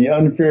sports and the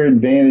unfair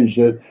advantage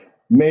that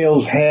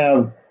males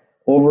have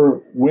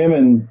over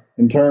women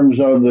in terms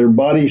of their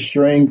body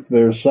strength,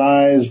 their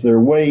size, their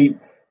weight,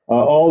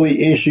 all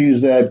the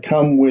issues that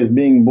come with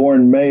being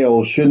born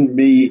male shouldn't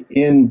be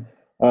in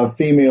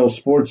female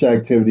sports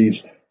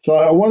activities. So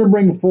I want to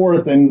bring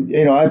forth, and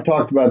I've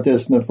talked about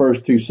this in the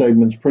first two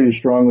segments pretty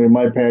strongly,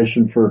 my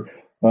passion for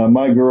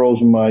my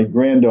girls and my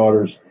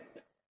granddaughters.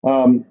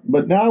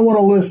 But now I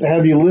want to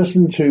have you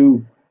listen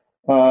to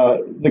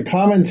the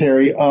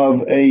commentary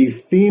of a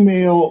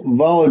female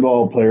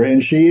volleyball player,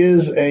 and she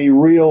is a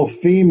real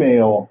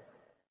female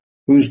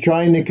who's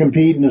trying to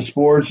compete in the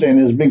sports and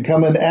has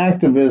become an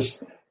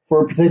activist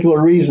for a particular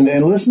reason.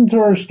 And listen to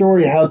her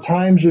story, how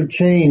times have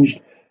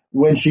changed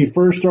when she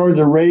first started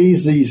to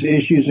raise these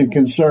issues and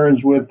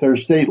concerns with her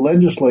state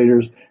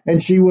legislators,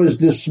 and she was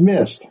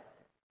dismissed,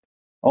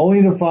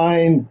 only to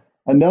find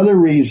another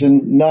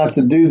reason not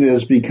to do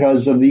this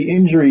because of the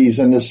injuries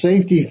and the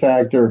safety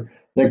factor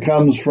that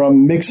comes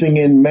from mixing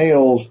in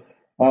males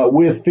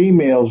with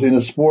females in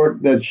a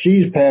sport that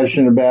she's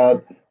passionate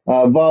about,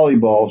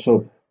 volleyball.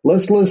 So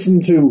let's listen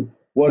to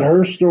what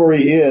her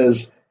story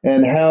is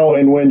and how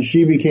and when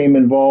she became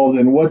involved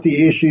and what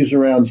the issues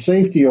around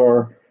safety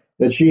are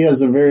that she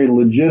has a very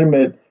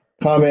legitimate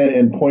comment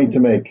and point to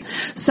make.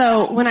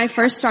 So when I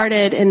first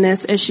started in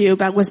this issue,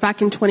 was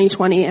back in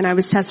 2020, and I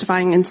was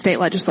testifying in state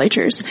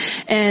legislatures.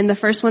 And the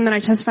first one that I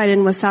testified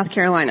in was South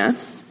Carolina.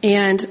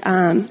 And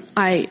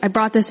I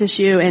brought this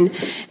issue, and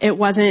it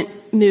wasn't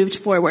moved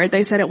forward.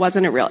 They said it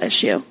wasn't a real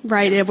issue,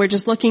 right? We're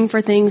just looking for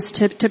things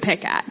to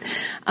pick at.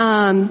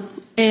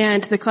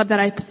 And the club that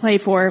I play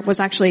for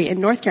was actually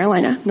in North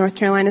Carolina. North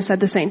Carolina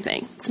said the same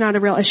thing. It's not a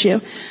real issue.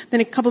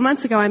 Then a couple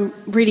months ago, I'm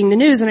reading the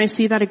news, and I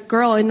see that a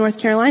girl in North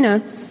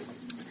Carolina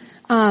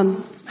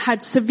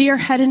had severe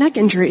head and neck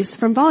injuries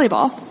from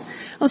volleyball.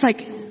 I was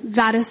like,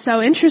 that is so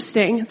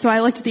interesting. So I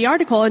looked at the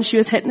article, and she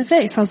was hit in the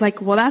face. I was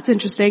like, well, that's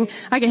interesting.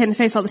 I get hit in the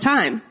face all the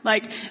time.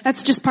 Like,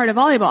 that's just part of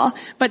volleyball.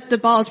 But the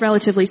ball is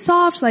relatively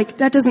soft. Like,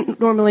 that doesn't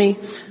normally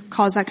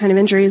cause that kind of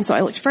injury. And so I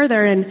looked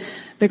further, and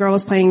the girl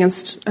was playing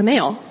against a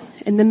male.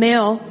 And the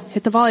male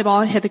hit the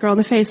volleyball, hit the girl in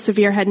the face,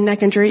 severe head and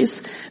neck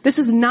injuries. This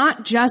is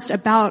not just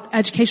about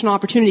educational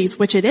opportunities,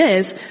 which it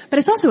is, but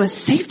it's also a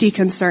safety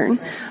concern,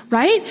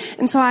 right?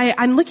 And so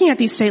I'm looking at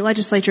these state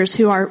legislatures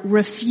who are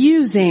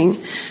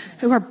refusing,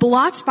 who are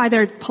blocked by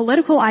their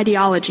political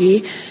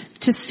ideology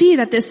to see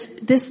that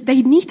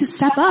they need to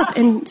step up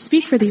and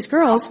speak for these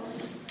girls.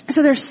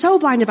 So they're so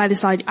blinded by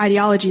this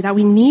ideology that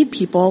we need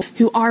people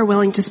who are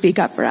willing to speak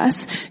up for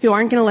us, who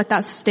aren't going to let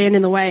that stand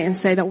in the way and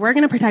say that we're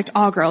going to protect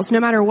all girls. No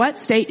matter what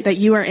state that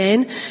you are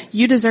in,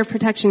 you deserve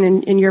protection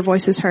and your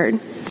voice is heard.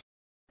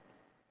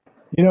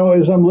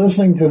 As I'm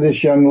listening to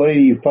this young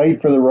lady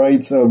fight for the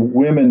rights of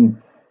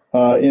women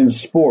in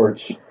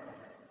sports,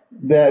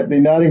 that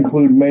they not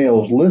include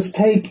males, let's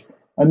take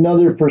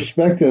another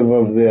perspective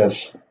of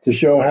this to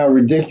show how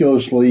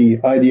ridiculously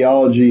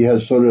ideology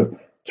has sort of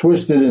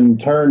twisted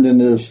and turned in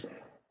this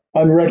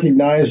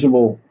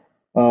unrecognizable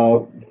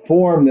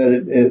form that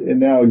it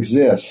now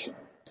exists.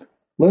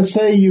 Let's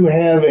say you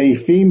have a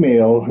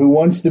female who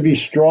wants to be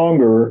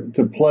stronger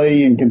to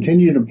play and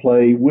continue to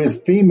play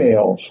with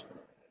females.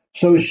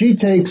 So she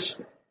takes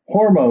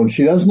hormones.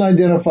 She doesn't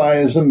identify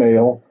as a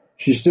male.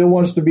 She still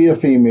wants to be a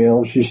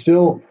female. She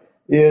still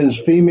is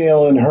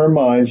female in her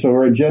mind, so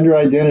her gender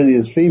identity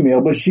is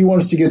female, but she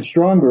wants to get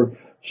stronger,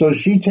 so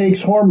she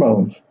takes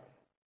hormones.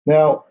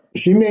 Now,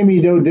 she may be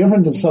no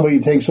different than somebody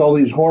who takes all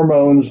these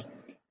hormones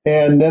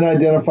and then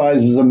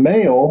identifies as a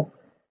male.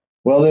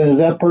 Well, then is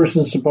that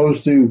person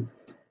supposed to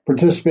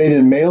participate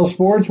in male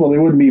sports? Well, they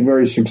wouldn't be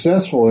very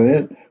successful in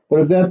it.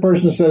 But if that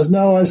person says,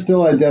 no, I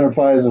still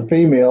identify as a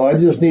female, I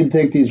just need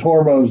to take these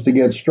hormones to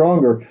get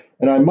stronger,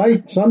 and I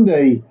might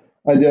someday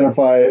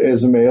identify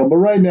as a male, but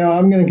right now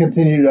I'm going to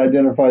continue to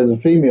identify as a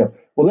female.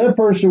 Well, that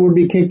person would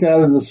be kicked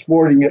out of the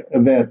sporting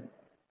event.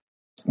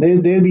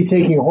 They'd be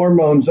taking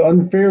hormones,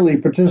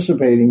 unfairly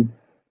participating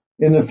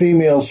in the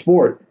female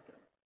sport.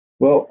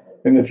 Well,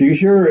 in the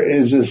future,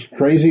 is this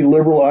crazy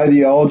liberal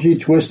ideology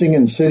twisting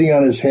and sitting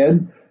on his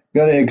head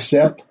going to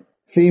accept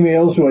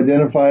females who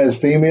identify as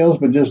females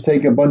but just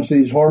take a bunch of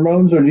these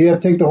hormones? Or do you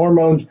have to take the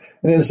hormones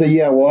and then say,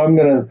 yeah, well, I'm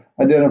going to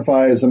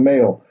identify as a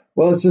male?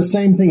 Well, it's the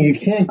same thing. You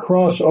can't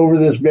cross over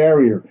this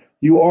barrier.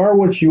 You are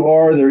what you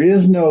are. There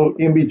is no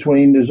in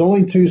between. There's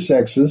only two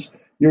sexes.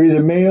 You're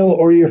either male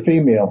or you're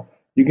female.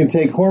 You can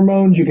take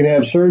hormones, you can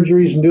have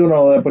surgeries and doing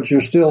all that, but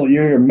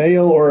you're a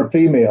male or a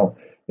female.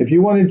 If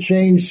you want to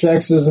change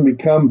sexes and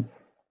become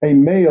a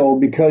male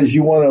because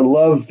you want to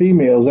love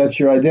females, that's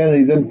your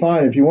identity, then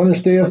fine. If you want to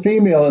stay a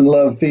female and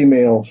love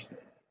females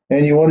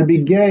and you want to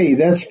be gay,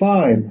 that's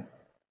fine.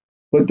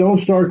 But don't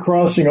start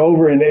crossing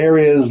over in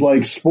areas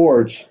like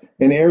sports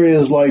in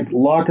areas like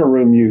locker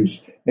room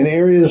use, in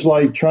areas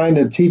like trying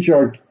to teach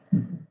our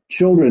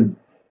children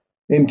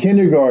in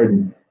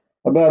kindergarten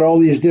about all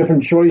these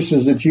different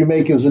choices that you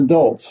make as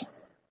adults.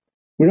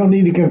 We don't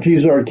need to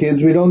confuse our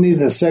kids. We don't need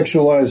to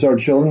sexualize our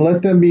children.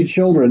 Let them be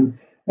children,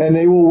 and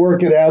they will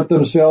work it out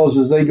themselves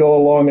as they go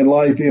along in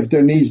life if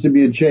there needs to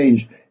be a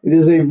change. It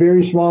is a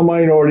very small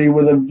minority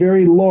with a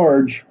very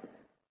large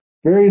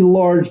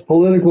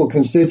political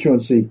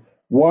constituency.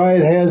 Why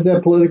it has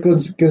that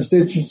political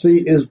constituency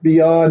is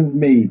beyond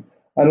me.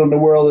 I don't know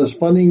where all this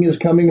funding is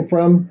coming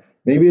from.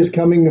 Maybe it's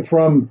coming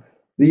from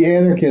the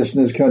anarchists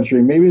in this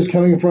country. Maybe it's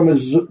coming from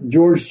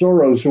George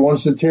Soros, who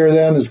wants to tear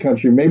down this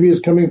country. Maybe it's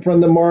coming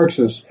from the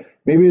Marxists.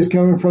 Maybe it's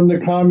coming from the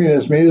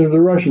communists. Maybe it's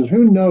the Russians.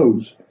 Who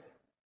knows?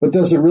 But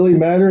does it really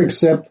matter,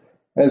 except,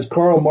 as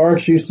Karl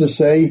Marx used to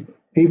say,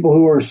 people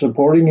who are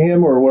supporting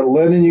him, or what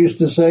Lenin used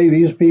to say,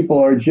 these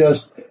people are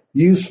just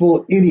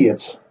useful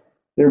idiots.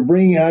 They're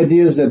bringing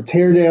ideas that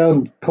tear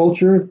down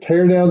culture,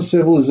 tear down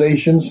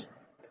civilizations,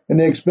 and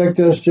they expect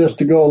us just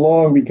to go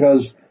along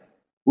because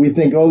we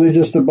think, oh, they're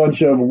just a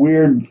bunch of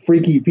weird,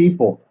 freaky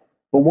people.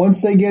 But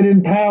once they get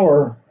in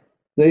power,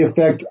 they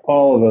affect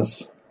all of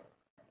us.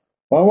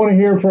 Well, I want to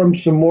hear from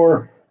some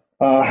more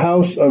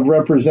House of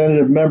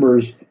Representative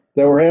members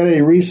that were at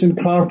a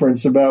recent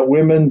conference about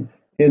women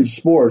in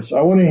sports.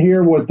 I want to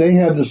hear what they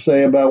have to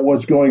say about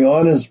what's going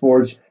on in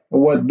sports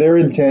and what their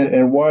intent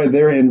and why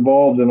they're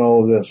involved in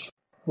all of this.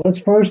 Let's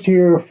first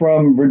hear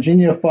from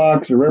Virginia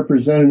Fox, a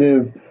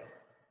representative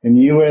in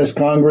the U.S.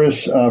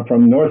 Congress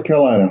from North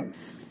Carolina.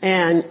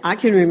 And I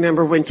can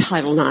remember when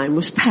Title IX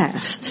was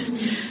passed.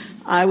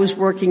 I was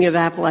working at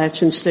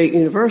Appalachian State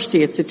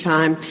University at the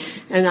time,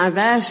 and I've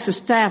asked the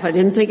staff, I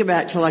didn't think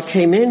about it till I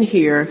came in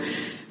here,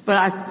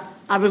 but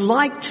I would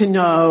like to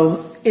know,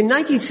 in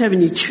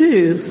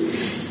 1972,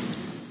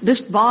 this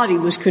body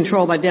was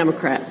controlled by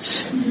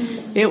Democrats.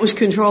 It was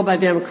controlled by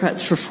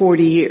Democrats for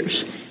 40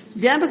 years.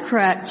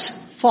 Democrats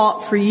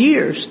fought for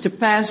years to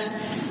pass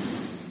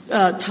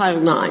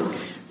Title IX.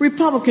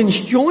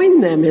 Republicans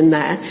joined them in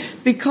that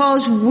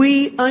because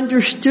we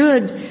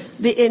understood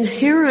the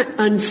inherent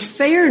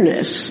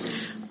unfairness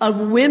of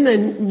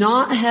women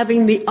not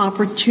having the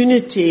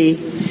opportunity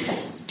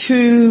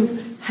to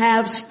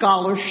have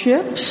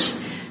scholarships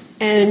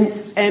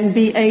and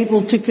be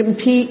able to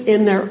compete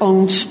in their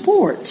own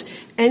sport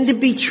and to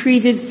be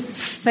treated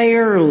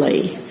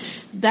fairly.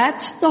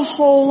 That's the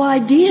whole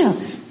idea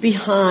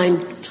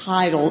behind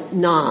Title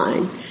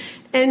IX.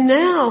 And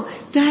now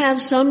to have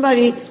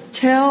somebody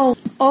tell,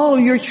 oh,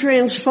 you're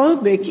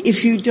transphobic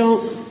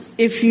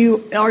if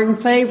you are in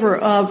favor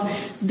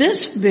of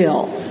this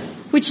bill,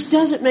 which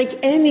doesn't make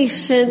any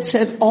sense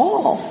at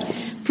all,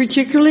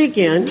 particularly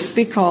again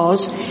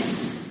because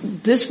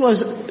this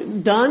was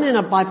done in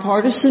a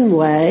bipartisan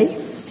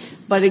way,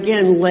 but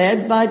again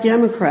led by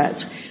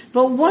Democrats.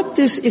 But what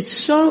this is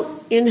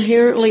so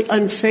inherently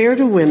unfair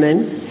to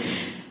women,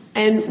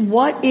 and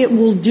what it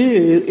will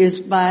do is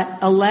by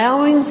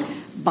allowing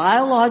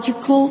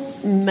biological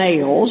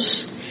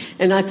males,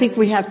 and I think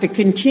we have to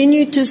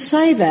continue to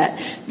say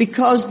that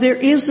because there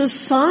is a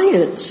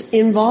science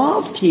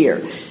involved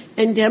here.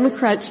 And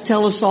Democrats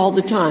tell us all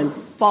the time,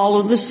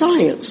 follow the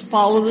science,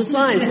 follow the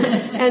science.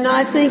 And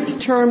I think the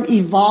term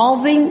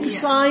evolving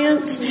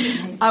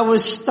science, I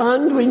was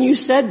stunned when you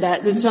said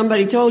that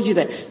somebody told you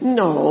that.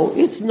 No,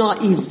 it's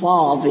not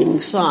evolving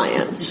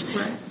science.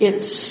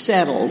 It's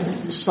settled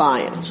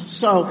science.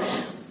 So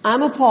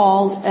I'm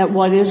appalled at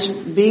what is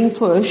being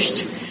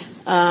pushed.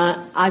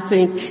 I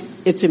think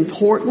it's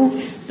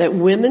important that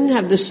women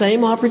have the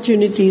same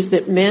opportunities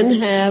that men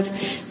have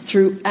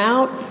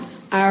throughout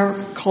our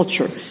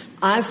culture.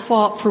 I've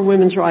fought for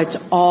women's rights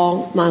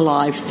all my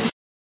life.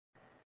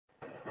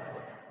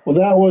 Well,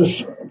 that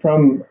was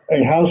from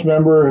a House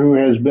member who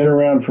has been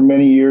around for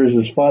many years,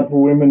 has fought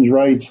for women's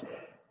rights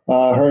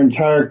her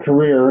entire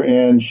career,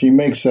 and she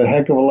makes a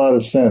heck of a lot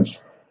of sense.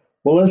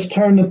 Well, let's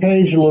turn the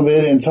page a little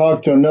bit and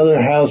talk to another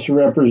House of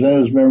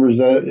Representatives members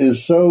that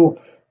is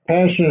so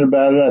passionate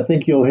about it. I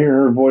think you'll hear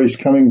her voice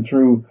coming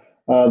through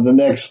the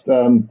next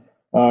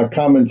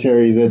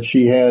commentary that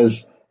she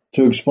has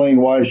to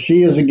explain why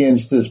she is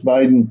against this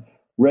Biden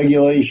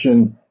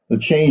regulation, the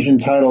change in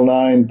Title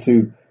IX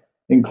to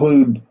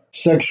include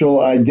sexual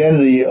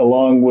identity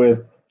along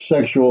with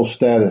sexual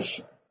status.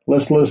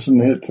 Let's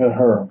listen to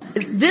her.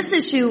 This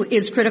issue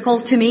is critical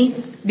to me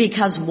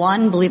because,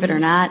 one, believe it or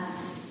not,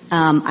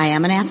 I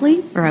am an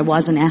athlete, or I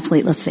was an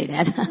athlete, let's say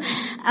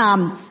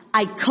that.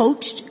 I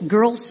coached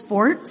girls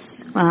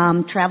sports,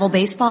 travel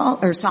baseball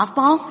or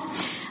softball,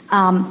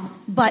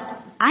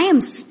 but I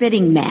am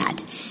spitting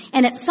mad.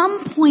 And at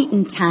some point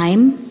in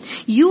time,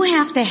 you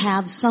have to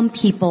have some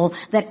people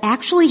that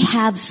actually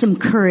have some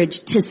courage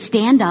to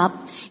stand up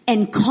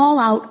and call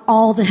out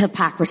all the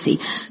hypocrisy.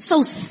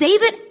 So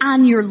save it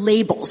on your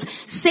labels.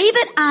 Save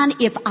it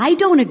on, if I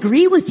don't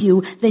agree with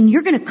you, then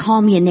you're going to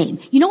call me a name.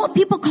 You know what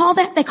people call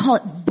that? They call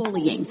it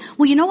bullying.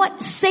 Well, you know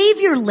what?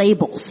 Save your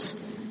labels.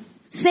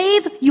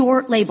 Save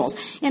your labels.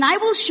 And I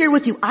will share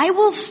with you, I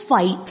will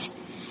fight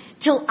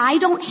till I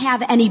don't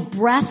have any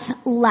breath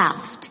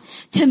left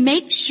to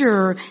make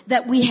sure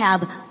that we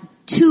have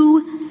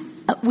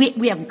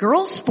we have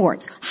girls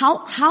sports.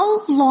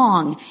 How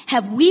long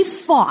have we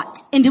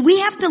fought, and do we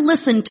have to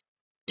listen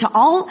to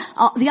all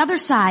the other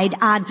side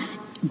on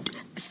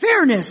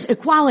fairness,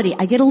 equality?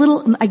 I get a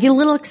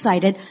little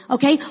excited.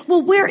 Okay.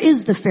 Well, where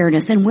is the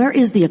fairness and where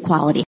is the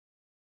equality?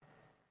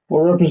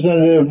 Well,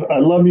 Representative, I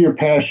love your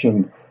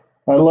passion.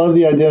 I love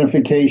the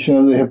identification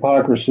of the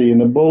hypocrisy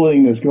and the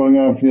bullying that's going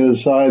on from the other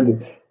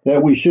side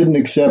that we shouldn't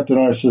accept in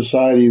our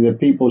society, that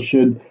people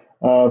should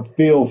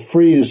feel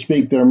free to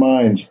speak their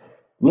minds.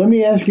 Let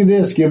me ask you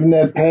this, given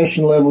that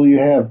passion level you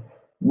have,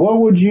 what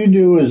would you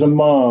do as a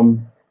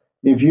mom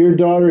if your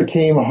daughter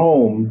came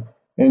home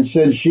and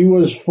said she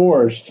was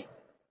forced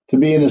to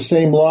be in the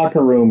same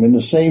locker room, in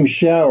the same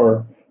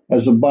shower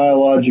as a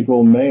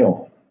biological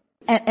male?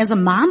 As a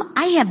mom,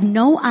 I have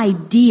no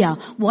idea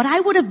what I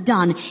would have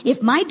done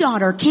if my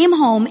daughter came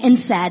home and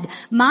said,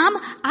 Mom,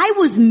 I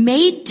was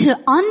made to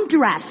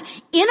undress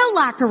in a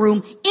locker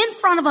room in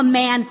front of a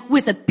man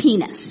with a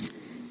penis.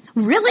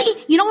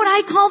 Really? You know what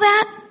I call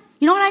that?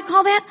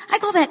 I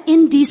call that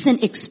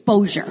indecent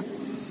exposure.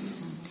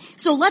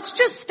 So let's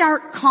just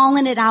start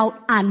calling it out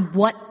on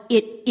what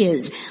it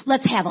is.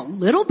 Let's have a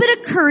little bit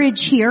of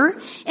courage here.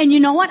 And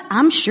you know what?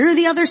 I'm sure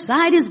the other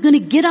side is going to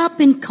get up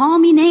and call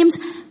me names.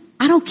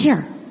 I don't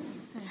care.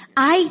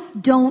 I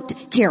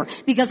don't care,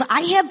 because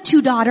I have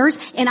 2 daughters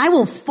and I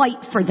will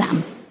fight for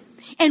them.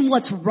 And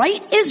what's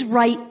right is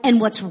right and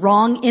what's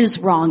wrong is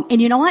wrong.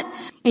 And you know what?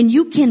 And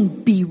you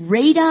can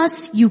berate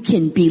us, you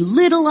can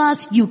belittle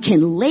us, you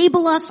can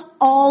label us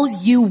all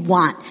you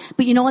want.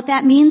 But you know what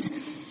that means?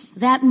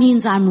 That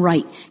means I'm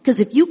right. Because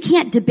if you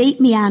can't debate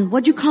me on,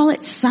 what'd you call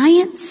it,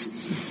 science?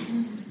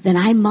 Then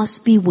I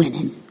must be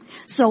winning.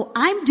 So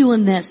I'm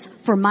doing this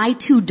for my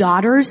 2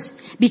 daughters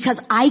because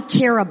I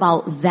care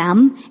about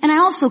them, and I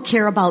also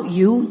care about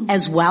you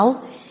as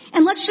well.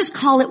 And let's just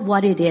call it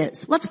what it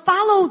is. Let's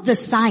follow the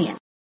science.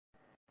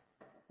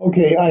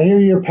 Okay, I hear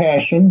your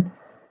passion,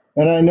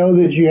 and I know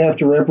that you have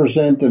to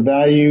represent the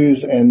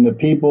values and the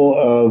people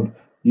of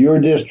your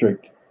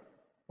district.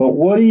 But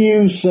what do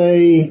you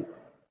say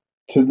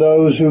to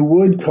those who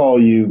would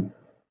call you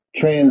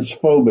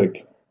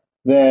transphobic,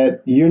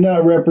 that you're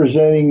not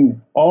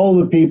representing all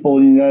the people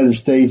in the United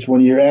States when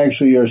you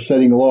actually are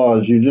setting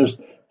laws? You're just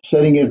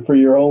setting it for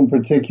your own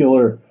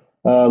particular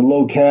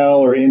locale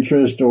or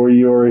interest or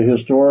your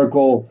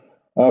historical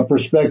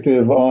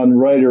perspective on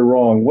right or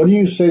wrong. What do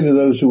you say to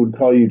those who would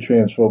call you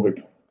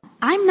transphobic?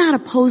 I'm not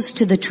opposed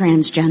to the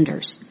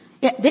transgenders.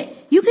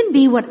 You can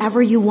be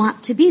whatever you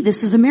want to be.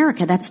 This is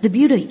America. That's the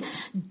beauty.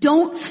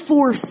 Don't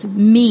force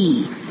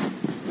me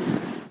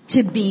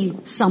to be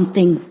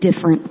something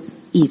different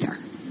either.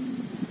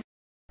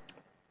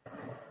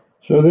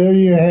 So there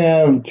you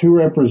have 2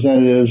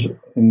 representatives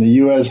in the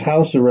U.S.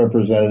 House of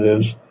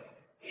Representatives,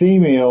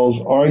 females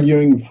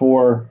arguing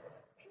for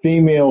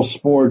female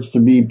sports to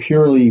be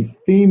purely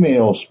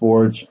female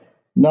sports,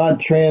 not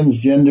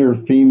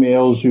transgender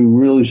females who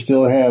really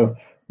still have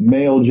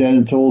male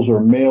genitals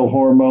or male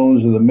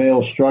hormones or the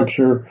male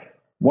structure.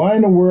 Why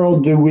in the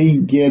world do we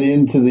get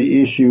into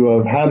the issue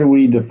of how do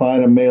we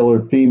define a male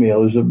or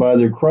female? Is it by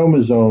their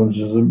chromosomes?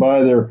 Is it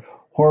by their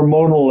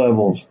hormonal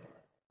levels?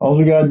 All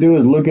we got to do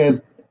is look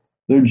at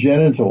their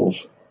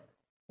genitals.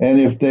 And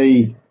if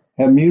they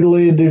have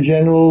mutilated their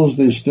genitals,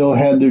 they still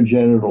had their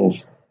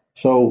genitals.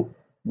 So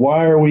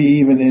why are we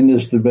even in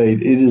this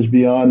debate? It is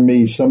beyond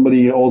me.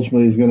 Somebody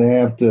ultimately is going to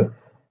have to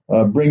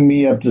bring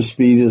me up to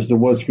speed as to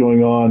what's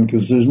going on,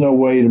 because there's no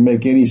way to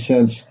make any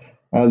sense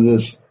out of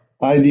this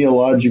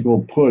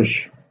ideological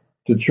push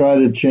to try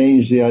to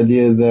change the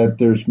idea that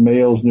there's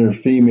males and there's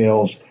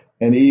females,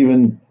 and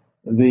even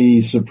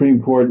the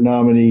Supreme Court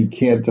nominee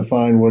can't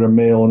define what a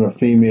male and a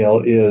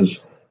female is.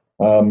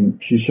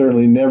 She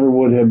certainly never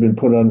would have been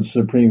put on the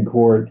Supreme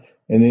Court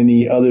in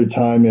any other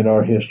time in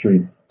our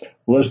history.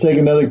 Let's take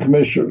another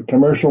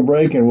commercial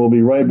break, and we'll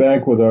be right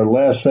back with our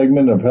last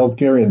segment of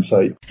Healthcare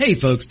Insight. Hey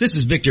folks, this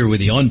is Victor with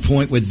the On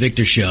Point with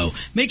Victor show.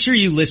 Make sure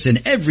you listen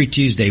every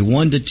Tuesday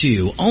 1 to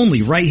 2,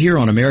 only right here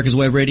on America's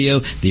Web Radio,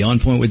 the On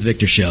Point with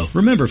Victor show.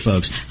 Remember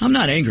folks, I'm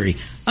not angry,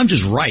 I'm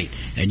just right.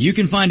 And you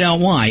can find out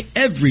why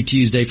every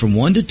Tuesday from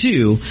 1 to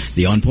 2,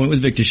 the On Point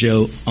with Victor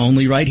show,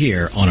 only right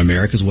here on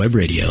America's Web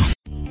Radio.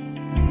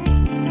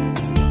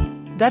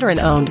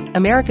 Veteran-owned,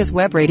 America's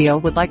Web Radio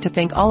would like to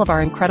thank all of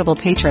our incredible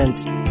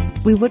patrons.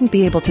 We wouldn't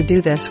be able to do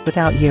this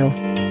without you.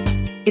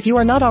 If you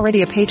are not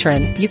already a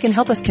patron, you can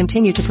help us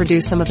continue to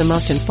produce some of the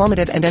most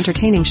informative and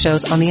entertaining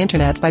shows on the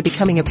internet by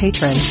becoming a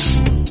patron.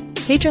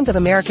 Patrons of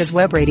America's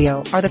Web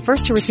Radio are the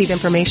first to receive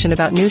information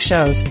about new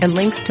shows and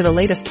links to the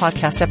latest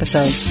podcast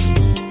episodes.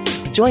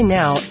 Join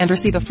now and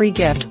receive a free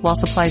gift while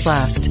supplies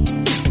last.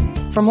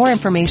 For more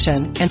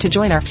information and to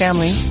join our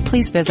family,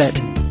 please visit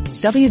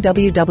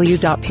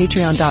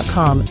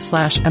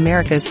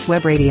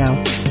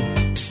www.patreon.com/americaswebradio.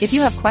 If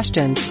you have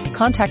questions,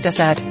 contact us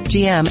at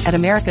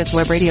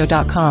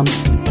gm@americaswebradio.com.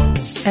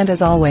 And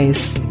as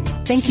always,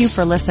 thank you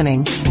for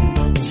listening.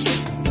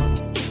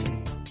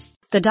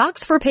 The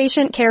Docs for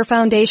Patient Care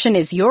Foundation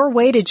is your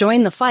way to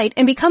join the fight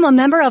and become a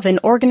member of an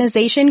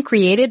organization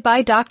created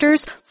by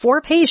doctors for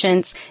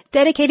patients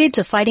dedicated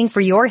to fighting for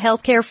your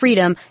healthcare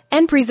freedom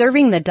and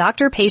preserving the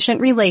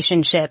doctor-patient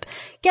relationship.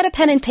 Get a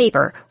pen and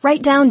paper.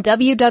 Write down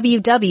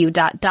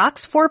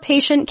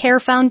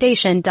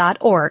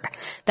www.docsforpatientcarefoundation.org.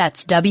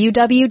 That's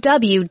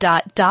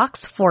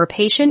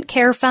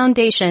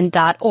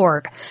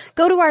www.docsforpatientcarefoundation.org.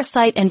 Go to our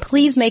site and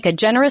please make a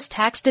generous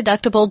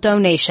tax-deductible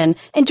donation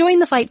and join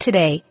the fight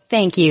today.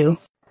 Thank you.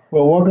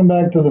 Well, welcome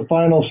back to the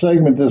final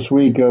segment this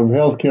week of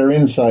Healthcare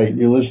Insight.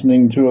 You're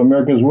listening to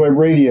America's Web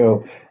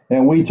Radio,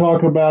 and we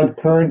talk about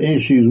current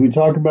issues. We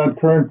talk about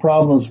current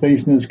problems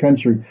facing this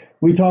country.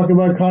 We talk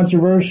about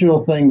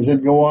controversial things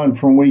that go on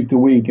from week to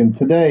week. And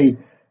today,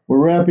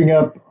 we're wrapping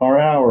up our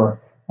hour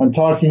on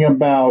talking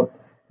about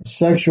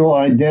sexual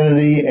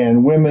identity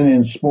and women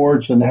in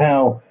sports and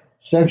how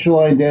sexual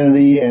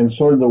identity and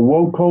sort of the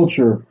woke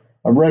culture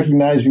of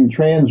recognizing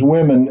trans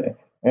women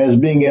as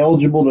being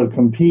eligible to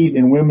compete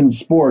in women's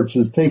sports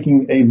is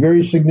taking a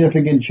very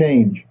significant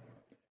change.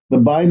 The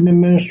Biden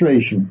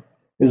administration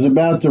is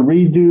about to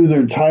redo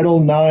their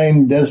Title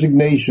IX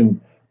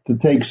designation to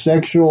take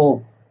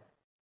sexual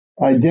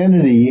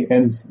identity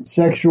and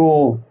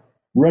sexual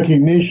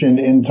recognition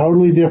in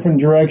totally different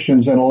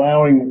directions and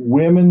allowing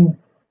women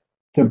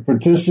to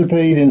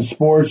participate in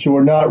sports who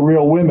are not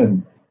real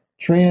women.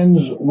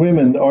 Trans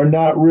women are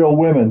not real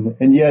women,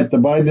 and yet the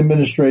Biden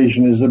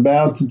administration is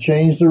about to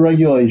change the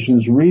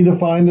regulations,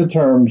 redefine the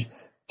terms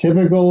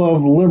typical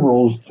of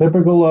liberals,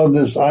 typical of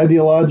this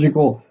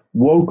ideological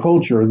woke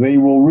culture. They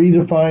will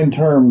redefine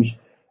terms,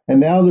 and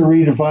now they're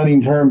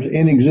redefining terms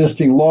in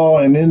existing law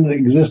and in the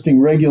existing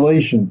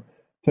regulation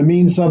to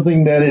mean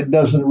something that it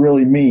doesn't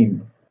really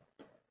mean.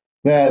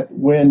 That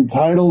when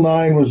Title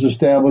IX was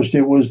established,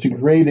 it was to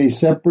create a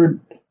separate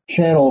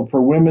channel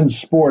for women's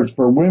sports,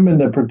 for women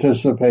to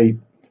participate,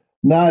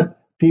 not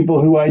people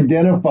who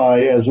identify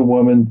as a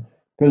woman,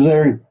 because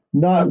they're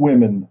not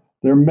women.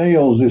 They're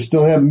males. They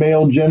still have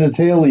male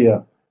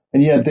genitalia,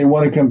 and yet they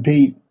want to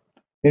compete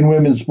in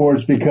women's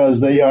sports because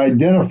they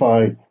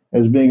identify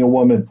as being a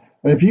woman.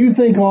 And if you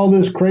think all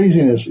this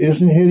craziness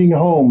isn't hitting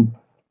home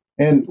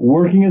and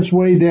working its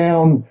way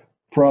down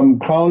from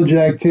college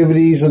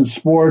activities and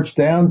sports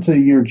down to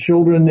your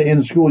children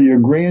in school, your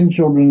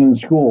grandchildren in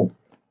school,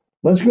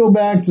 let's go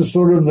back to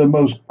sort of the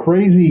most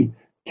crazy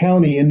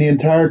county in the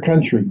entire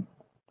country.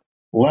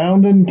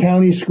 Loudoun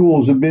County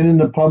schools have been in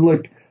the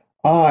public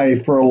eye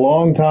for a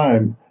long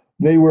time.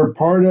 They were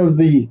part of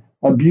the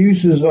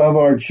abuses of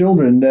our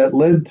children that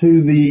led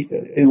to the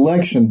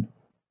election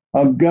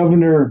of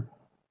Governor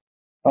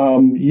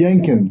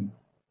Youngkin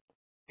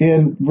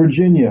in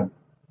Virginia,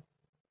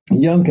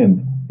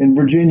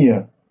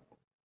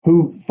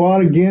 who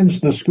fought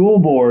against the school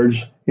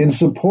boards in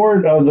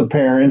support of the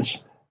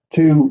parents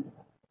to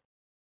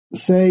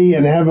say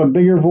and have a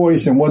bigger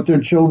voice in what their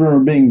children are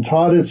being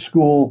taught at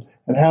school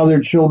and how their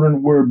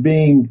children were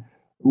being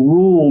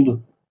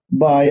ruled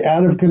by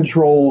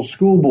out-of-control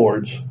school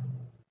boards.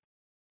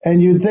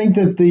 And you'd think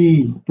that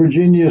the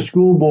Virginia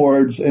school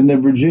boards and the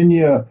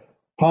Virginia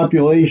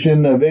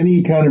population of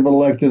any kind of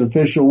elected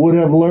official would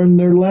have learned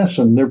their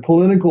lesson, their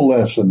political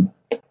lesson.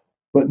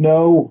 But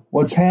no,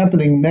 what's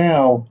happening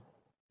now,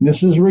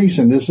 this is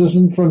recent. This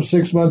isn't from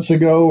 6 months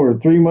ago or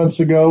 3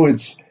 months ago.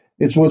 It's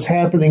what's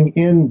happening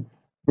in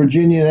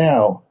Virginia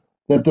now,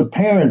 that the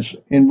parents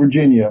in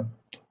Virginia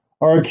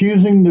are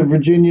accusing the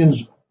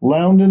Virginians'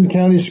 Loudoun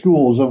County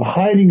schools of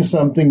hiding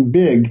something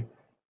big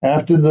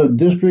after the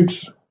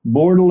district's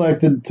board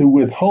elected to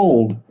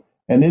withhold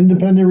an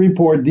independent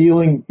report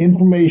dealing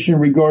information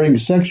regarding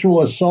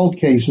sexual assault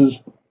cases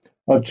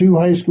of 2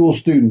 high school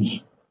students,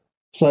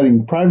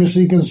 citing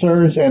privacy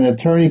concerns and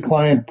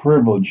attorney-client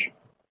privilege.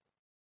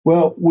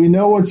 Well, we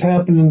know what's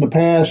happened in the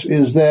past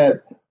is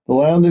that the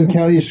Loudoun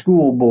County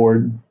School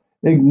Board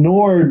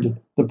ignored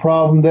the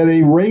problem that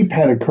a rape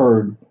had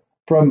occurred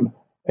from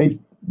a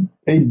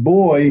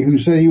boy who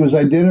said he was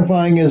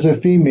identifying as a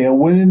female,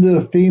 went into the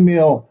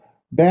female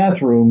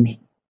bathrooms,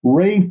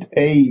 raped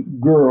a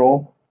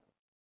girl,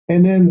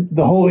 and then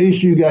the whole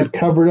issue got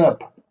covered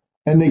up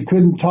and they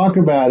couldn't talk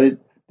about it.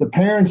 The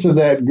parents of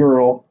that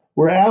girl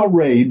were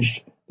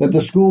outraged that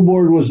the school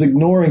board was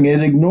ignoring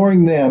it,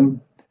 ignoring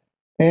them,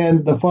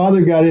 and the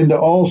father got into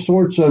all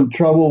sorts of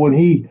trouble when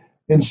he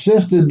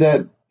insisted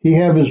that he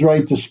have his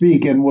right to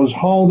speak and was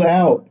hauled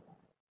out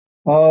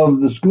of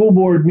the school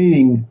board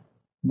meeting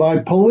by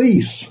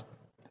police.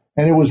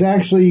 And it was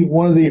actually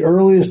one of the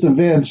earliest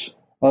events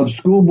of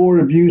school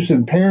board abuse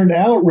and parent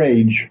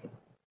outrage.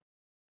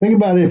 Think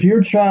about it. If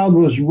your child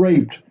was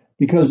raped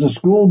because the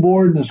school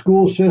board and the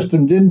school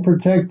system didn't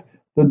protect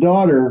the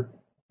daughter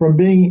from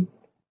being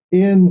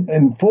in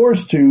and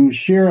forced to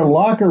share a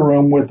locker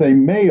room with a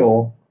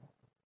male,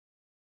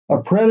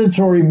 a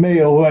predatory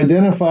male who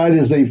identified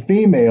as a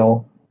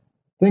female,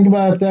 think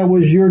about if that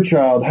was your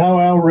child. How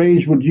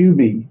outraged would you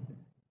be?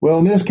 Well,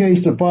 in this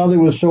case, the father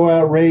was so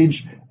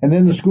outraged, and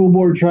then the school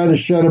board tried to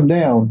shut him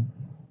down,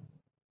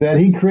 that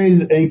he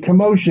created a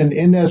commotion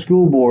in that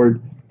school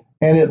board,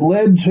 and it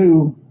led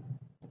to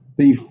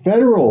the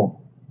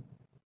federal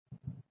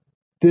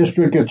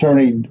district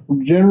attorney,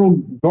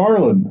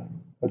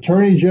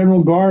 Attorney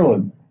General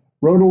Garland,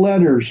 wrote a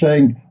letter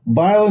saying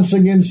violence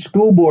against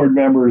school board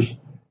members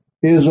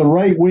is a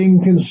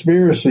right-wing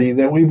conspiracy,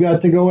 that we've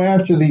got to go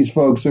after these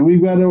folks, that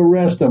we've got to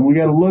arrest them. We've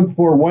got to look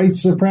for white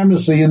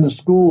supremacy in the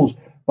schools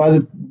by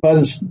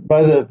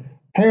the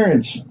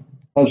parents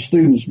of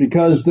students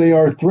because they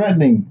are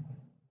threatening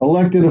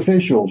elected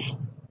officials.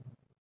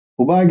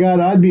 Well, by God,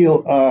 I'd be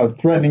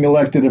threatening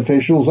elected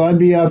officials. I'd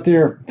be out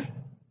there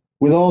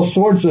with all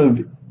sorts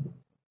of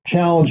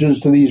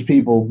challenges to these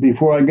people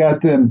before I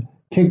got them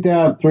kicked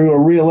out through a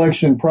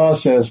re-election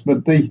process.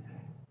 But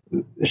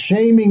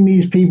shaming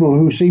these people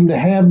who seem to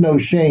have no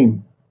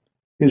shame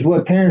is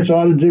what parents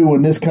ought to do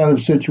when this kind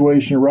of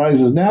situation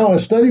arises. Now, a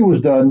study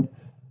was done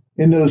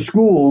in those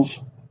schools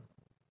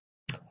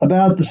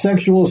about the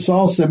sexual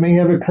assaults that may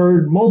have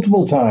occurred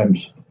multiple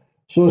times.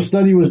 So a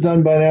study was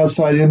done by an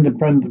outside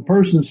independent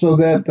person so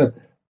that the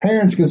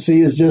parents can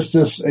see is just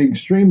this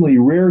extremely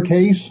rare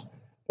case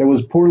that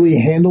was poorly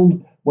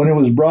handled when it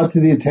was brought to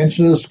the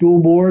attention of the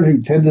school board,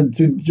 who tended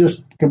to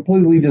just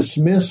completely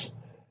dismiss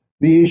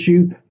the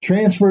issue,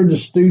 transferred the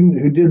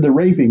student who did the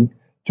raping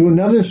to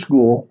another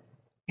school,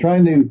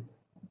 trying to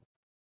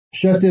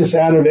shut this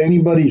out of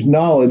anybody's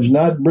knowledge,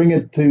 not bring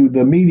it to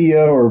the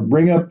media or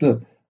bring up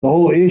the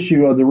whole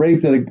issue of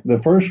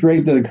the first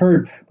rape that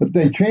occurred, but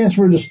they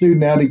transferred the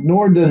student out,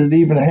 ignored that it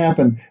even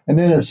happened, and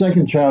then a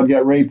second child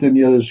got raped in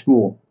the other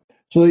school.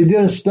 So they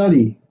did a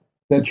study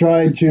that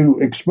tried to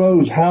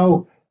expose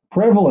how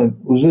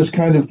prevalent was this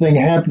kind of thing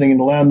happening in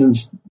the Loudoun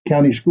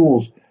County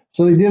schools.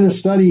 So they did a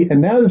study,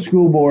 and now the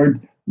school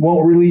board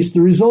won't release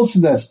the results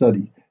of that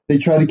study. They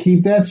try to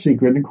keep that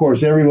secret. And of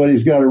course,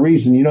 everybody's got a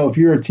reason. You know, if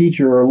you're a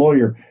teacher or a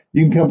lawyer,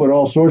 you can come up with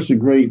all sorts of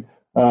great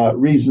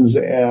reasons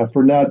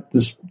for not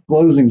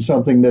disclosing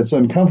something that's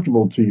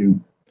uncomfortable to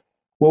you.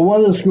 Well,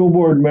 one of the school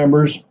board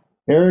members,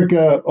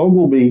 Erica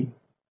Ogilvy,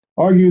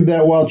 argued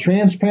that while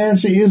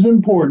transparency is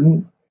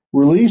important,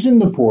 releasing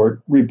the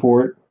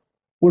report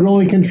would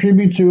only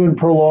contribute to and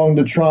prolong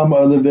the trauma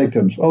of the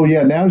victims. Oh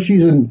yeah, now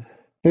she's in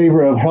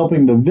favor of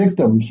helping the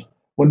victims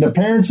when the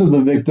parents of the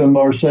victim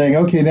are saying,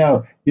 okay,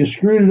 now you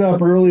screwed it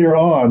up earlier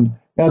on.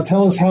 Now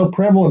tell us how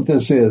prevalent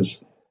this is.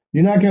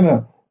 You're not going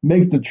to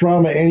make the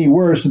trauma any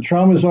worse. The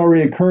trauma's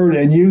already occurred,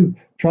 and you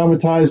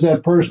traumatize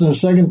that person a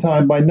second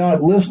time by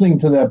not listening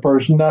to that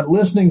person, not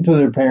listening to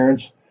their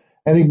parents,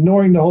 and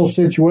ignoring the whole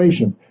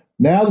situation.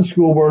 Now the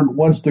school board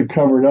wants to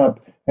cover it up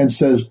and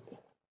says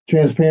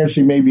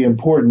transparency may be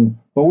important,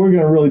 but we're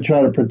going to really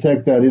try to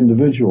protect that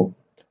individual.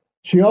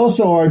 She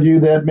also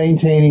argued that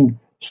maintaining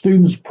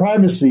students'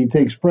 privacy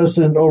takes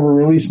precedent over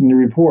releasing the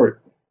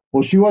report.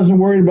 Well, she wasn't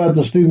worried about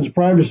the students'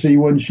 privacy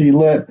when she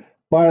let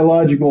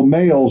biological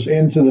males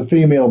into the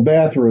female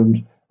bathrooms,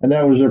 and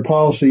that was their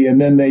policy,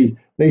 and then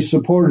they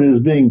supported it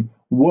as being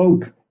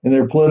woke in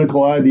their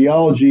political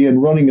ideology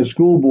and running a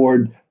school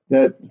board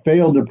that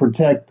failed to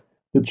protect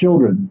the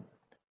children.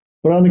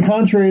 But on the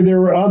contrary, there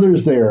were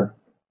others there.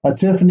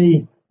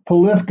 Tiffany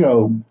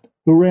Polifko,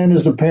 who ran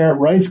as a parent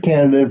rights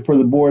candidate for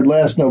the board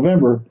last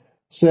November,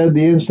 said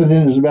the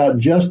incident is about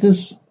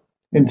justice,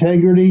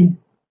 integrity,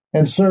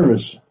 and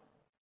service.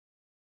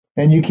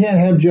 And you can't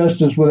have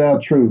justice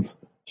without truth.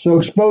 So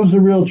expose the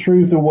real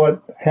truth of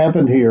what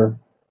happened here.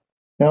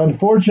 Now,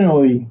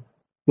 unfortunately,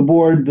 the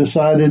board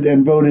decided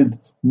and voted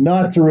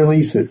not to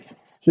release it.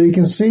 So you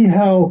can see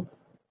how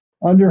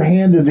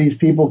underhanded these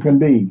people can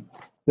be.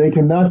 They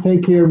cannot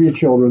take care of your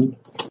children.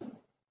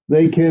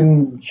 They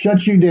can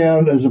shut you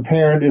down as a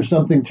parent if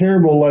something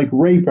terrible like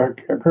rape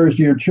occurs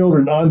to your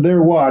children on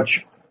their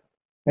watch,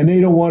 and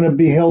they don't want to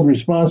be held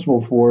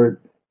responsible for it.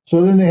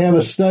 So then they have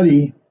a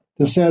study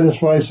to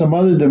satisfy some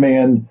other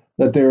demand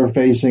that they're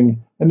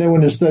facing, and then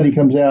when the study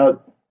comes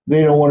out,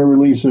 they don't want to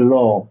release it at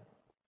all.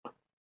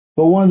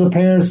 But one of the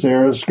parents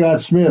there,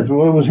 Scott Smith,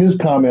 what was his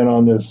comment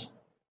on this?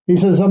 He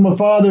says, I'm a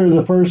father of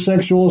the first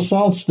sexual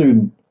assault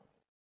student,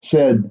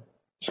 said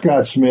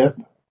Scott Smith.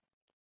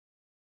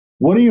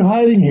 What are you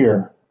hiding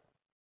here?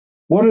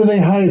 What are they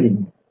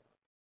hiding?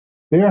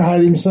 They're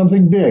hiding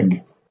something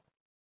big.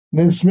 And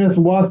then Smith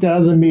walked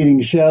out of the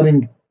meeting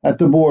shouting at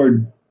the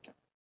board,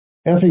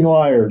 effing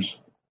liars.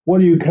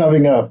 What are you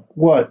covering up?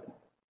 What?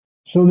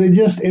 So they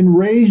just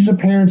enraged the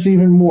parents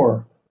even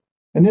more.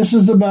 And this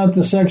is about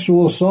the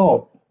sexual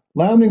assault.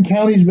 Loudoun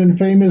County's been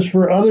famous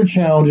for other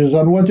challenges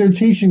on what they're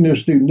teaching their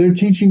students. They're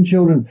teaching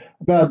children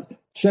about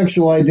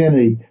sexual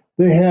identity.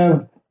 They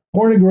have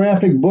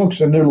pornographic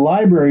books in their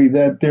library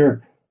that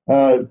they're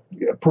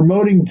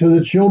promoting to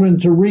the children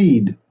to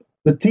read.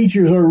 The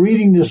teachers are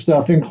reading this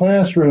stuff in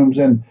classrooms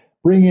and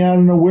bringing out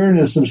an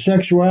awareness of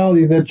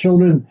sexuality that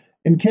children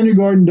in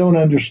kindergarten don't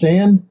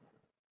understand.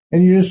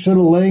 And you're just sort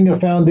of laying a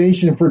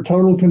foundation for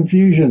total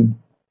confusion.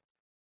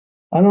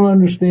 I don't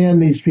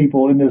understand these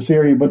people in this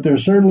area, but they're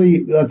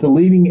certainly at the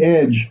leading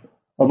edge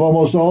of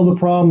almost all the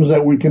problems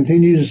that we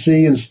continue to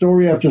see in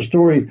story after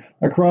story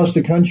across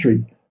the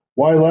country.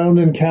 Why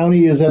Loudoun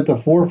County is at the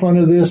forefront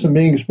of this and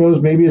being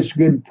exposed, maybe it's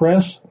good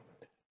press,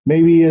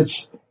 maybe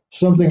it's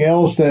something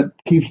else that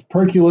keeps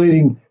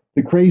percolating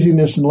the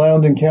craziness in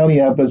Loudoun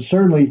County out, but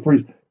certainly for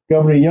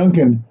Governor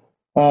Youngkin,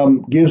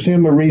 gives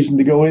him a reason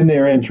to go in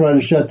there and try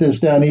to shut this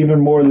down even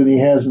more than he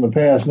has in the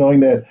past,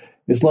 knowing that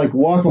it's like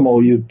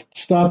whack-a-mole. You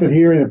stop it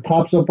here and it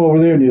pops up over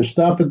there, and you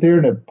stop it there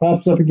and it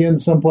pops up again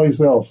someplace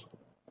else.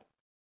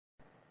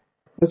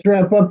 Let's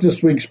wrap up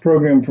this week's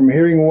program from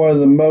hearing one of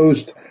the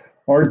most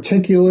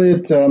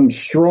articulate,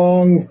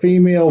 strong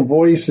female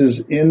voices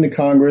in the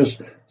Congress,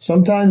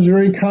 sometimes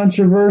very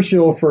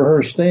controversial for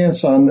her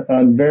stance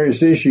on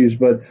various issues.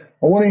 But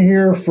I want to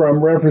hear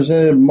from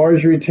Representative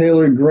Marjorie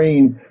Taylor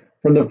Greene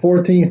from the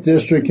 14th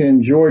District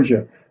in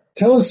Georgia.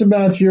 Tell us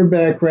about your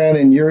background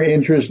and your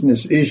interest in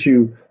this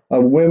issue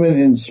of women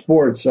in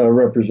sports,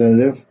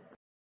 Representative.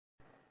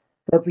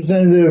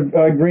 Representative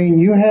Greene,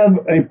 you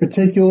have a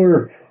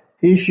particular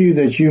issue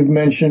that you've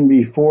mentioned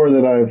before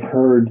that I've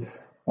heard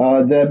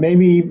that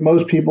maybe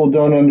most people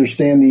don't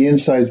understand the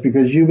insights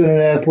because you've been an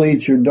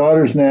athlete, your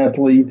daughter's an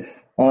athlete.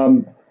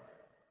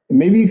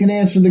 Maybe you can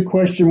answer the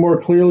question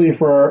more clearly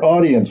for our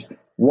audience.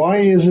 Why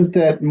is it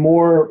that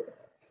more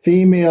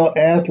female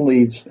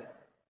athletes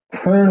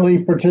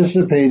currently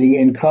participating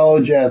in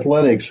college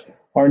athletics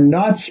are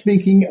not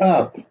speaking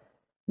up?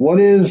 What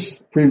is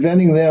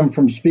preventing them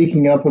from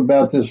speaking up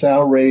about this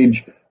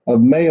outrage of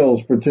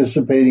males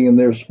participating in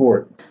their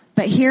sport?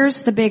 But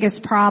here's the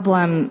biggest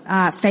problem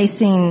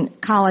facing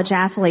college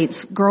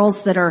athletes,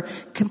 girls that are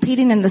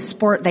competing in the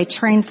sport they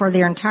train for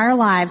their entire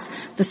lives,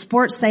 the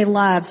sports they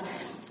loved.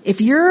 If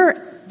you're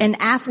an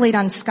athlete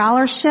on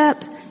scholarship,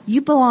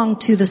 you belong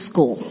to the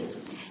school.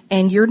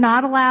 And you're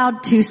not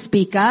allowed to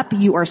speak up.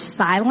 You are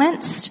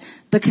silenced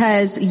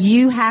because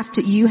you have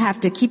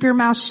to keep your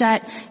mouth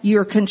shut.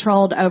 You're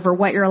controlled over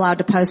what you're allowed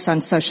to post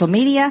on social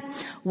media,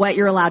 what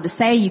you're allowed to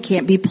say. You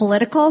can't be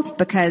political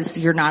because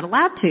you're not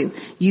allowed to.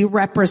 You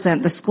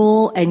represent the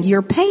school and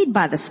you're paid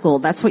by the school.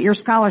 That's what your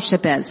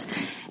scholarship is.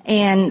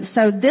 And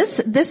so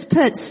this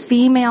puts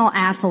female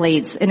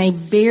athletes in a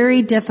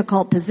very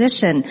difficult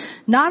position.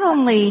 Not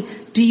only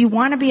do you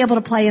want to be able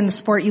to play in the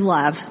sport you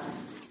love,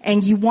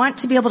 and you want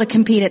to be able to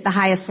compete at the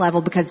highest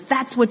level because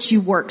that's what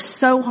you work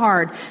so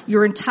hard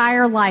your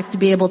entire life to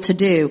be able to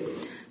do.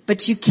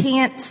 But you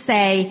can't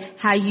say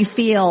how you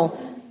feel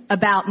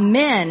about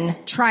men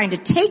trying to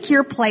take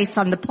your place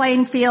on the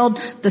playing field,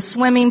 the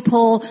swimming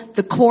pool,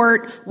 the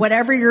court,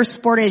 whatever your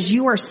sport is.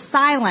 You are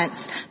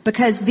silenced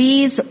because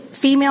these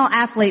female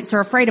athletes are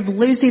afraid of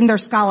losing their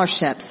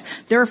scholarships.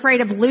 They're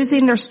afraid of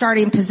losing their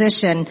starting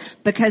position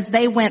because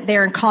they went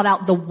there and called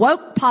out the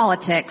woke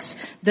politics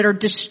that are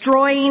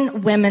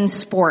destroying women's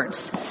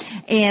sports.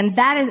 And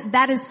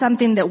that is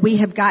something that we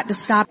have got to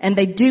stop, and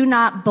they do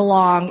not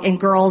belong in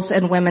girls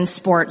and women's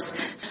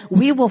sports.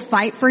 We will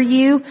fight for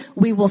you,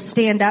 we will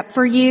stand up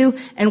for you,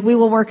 and we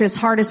will work as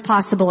hard as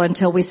possible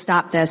until we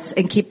stop this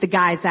and keep the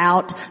guys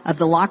out of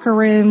the locker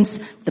rooms,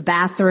 the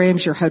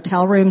bathrooms, your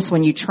hotel rooms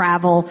when you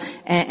travel,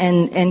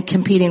 and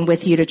competing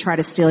with you to try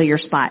to steal your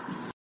spot.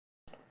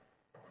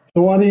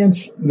 So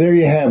audience, there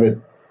you have it.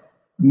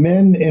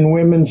 Men and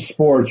women's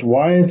sports,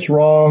 why it's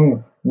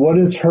wrong, what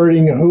it's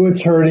hurting, who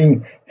it's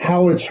hurting,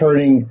 how it's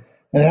hurting,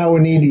 and how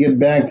we need to get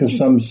back to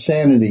some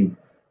sanity.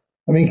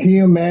 I mean, can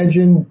you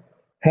imagine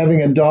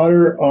having a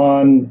daughter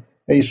on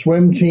a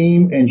swim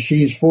team and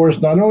she's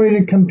forced not only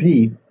to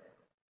compete,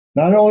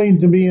 not only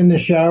to be in the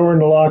shower in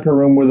the locker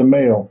room with a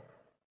male,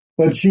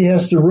 but she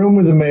has to room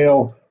with a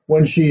male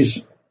when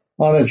she's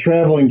on a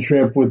traveling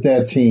trip with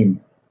that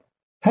team.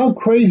 How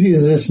crazy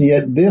is this? And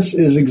yet this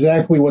is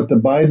exactly what the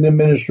Biden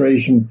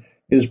administration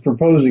is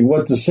proposing,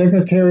 what the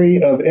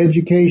Secretary of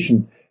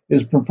Education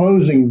is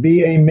proposing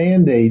be a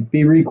mandate,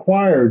 be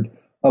required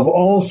of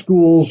all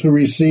schools who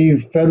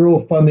receive federal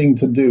funding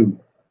to do.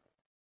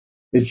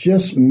 It's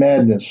just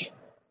madness.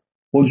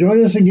 Well,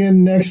 join us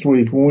again next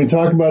week when we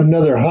talk about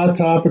another hot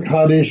topic,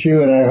 hot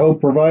issue, and I hope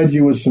provide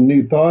you with some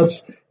new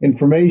thoughts,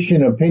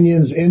 information,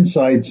 opinions,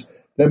 insights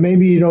that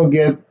maybe you don't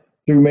get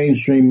through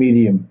mainstream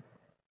medium.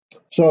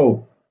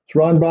 So, it's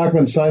Ron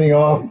Bachman signing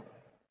off.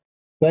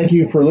 Thank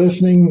you for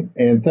listening,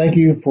 and thank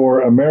you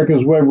for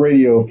America's Web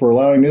Radio for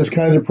allowing this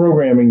kind of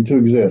programming to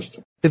exist.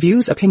 The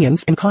views,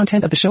 opinions, and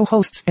content of the show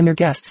hosts and their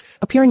guests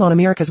appearing on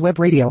America's Web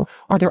Radio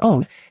are their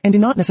own and do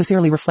not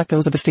necessarily reflect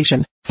those of the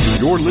station.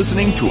 You're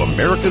listening to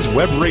America's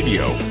Web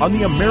Radio on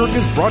the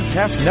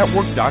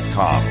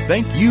AmericasBroadcastNetwork.com.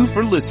 Thank you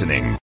for listening.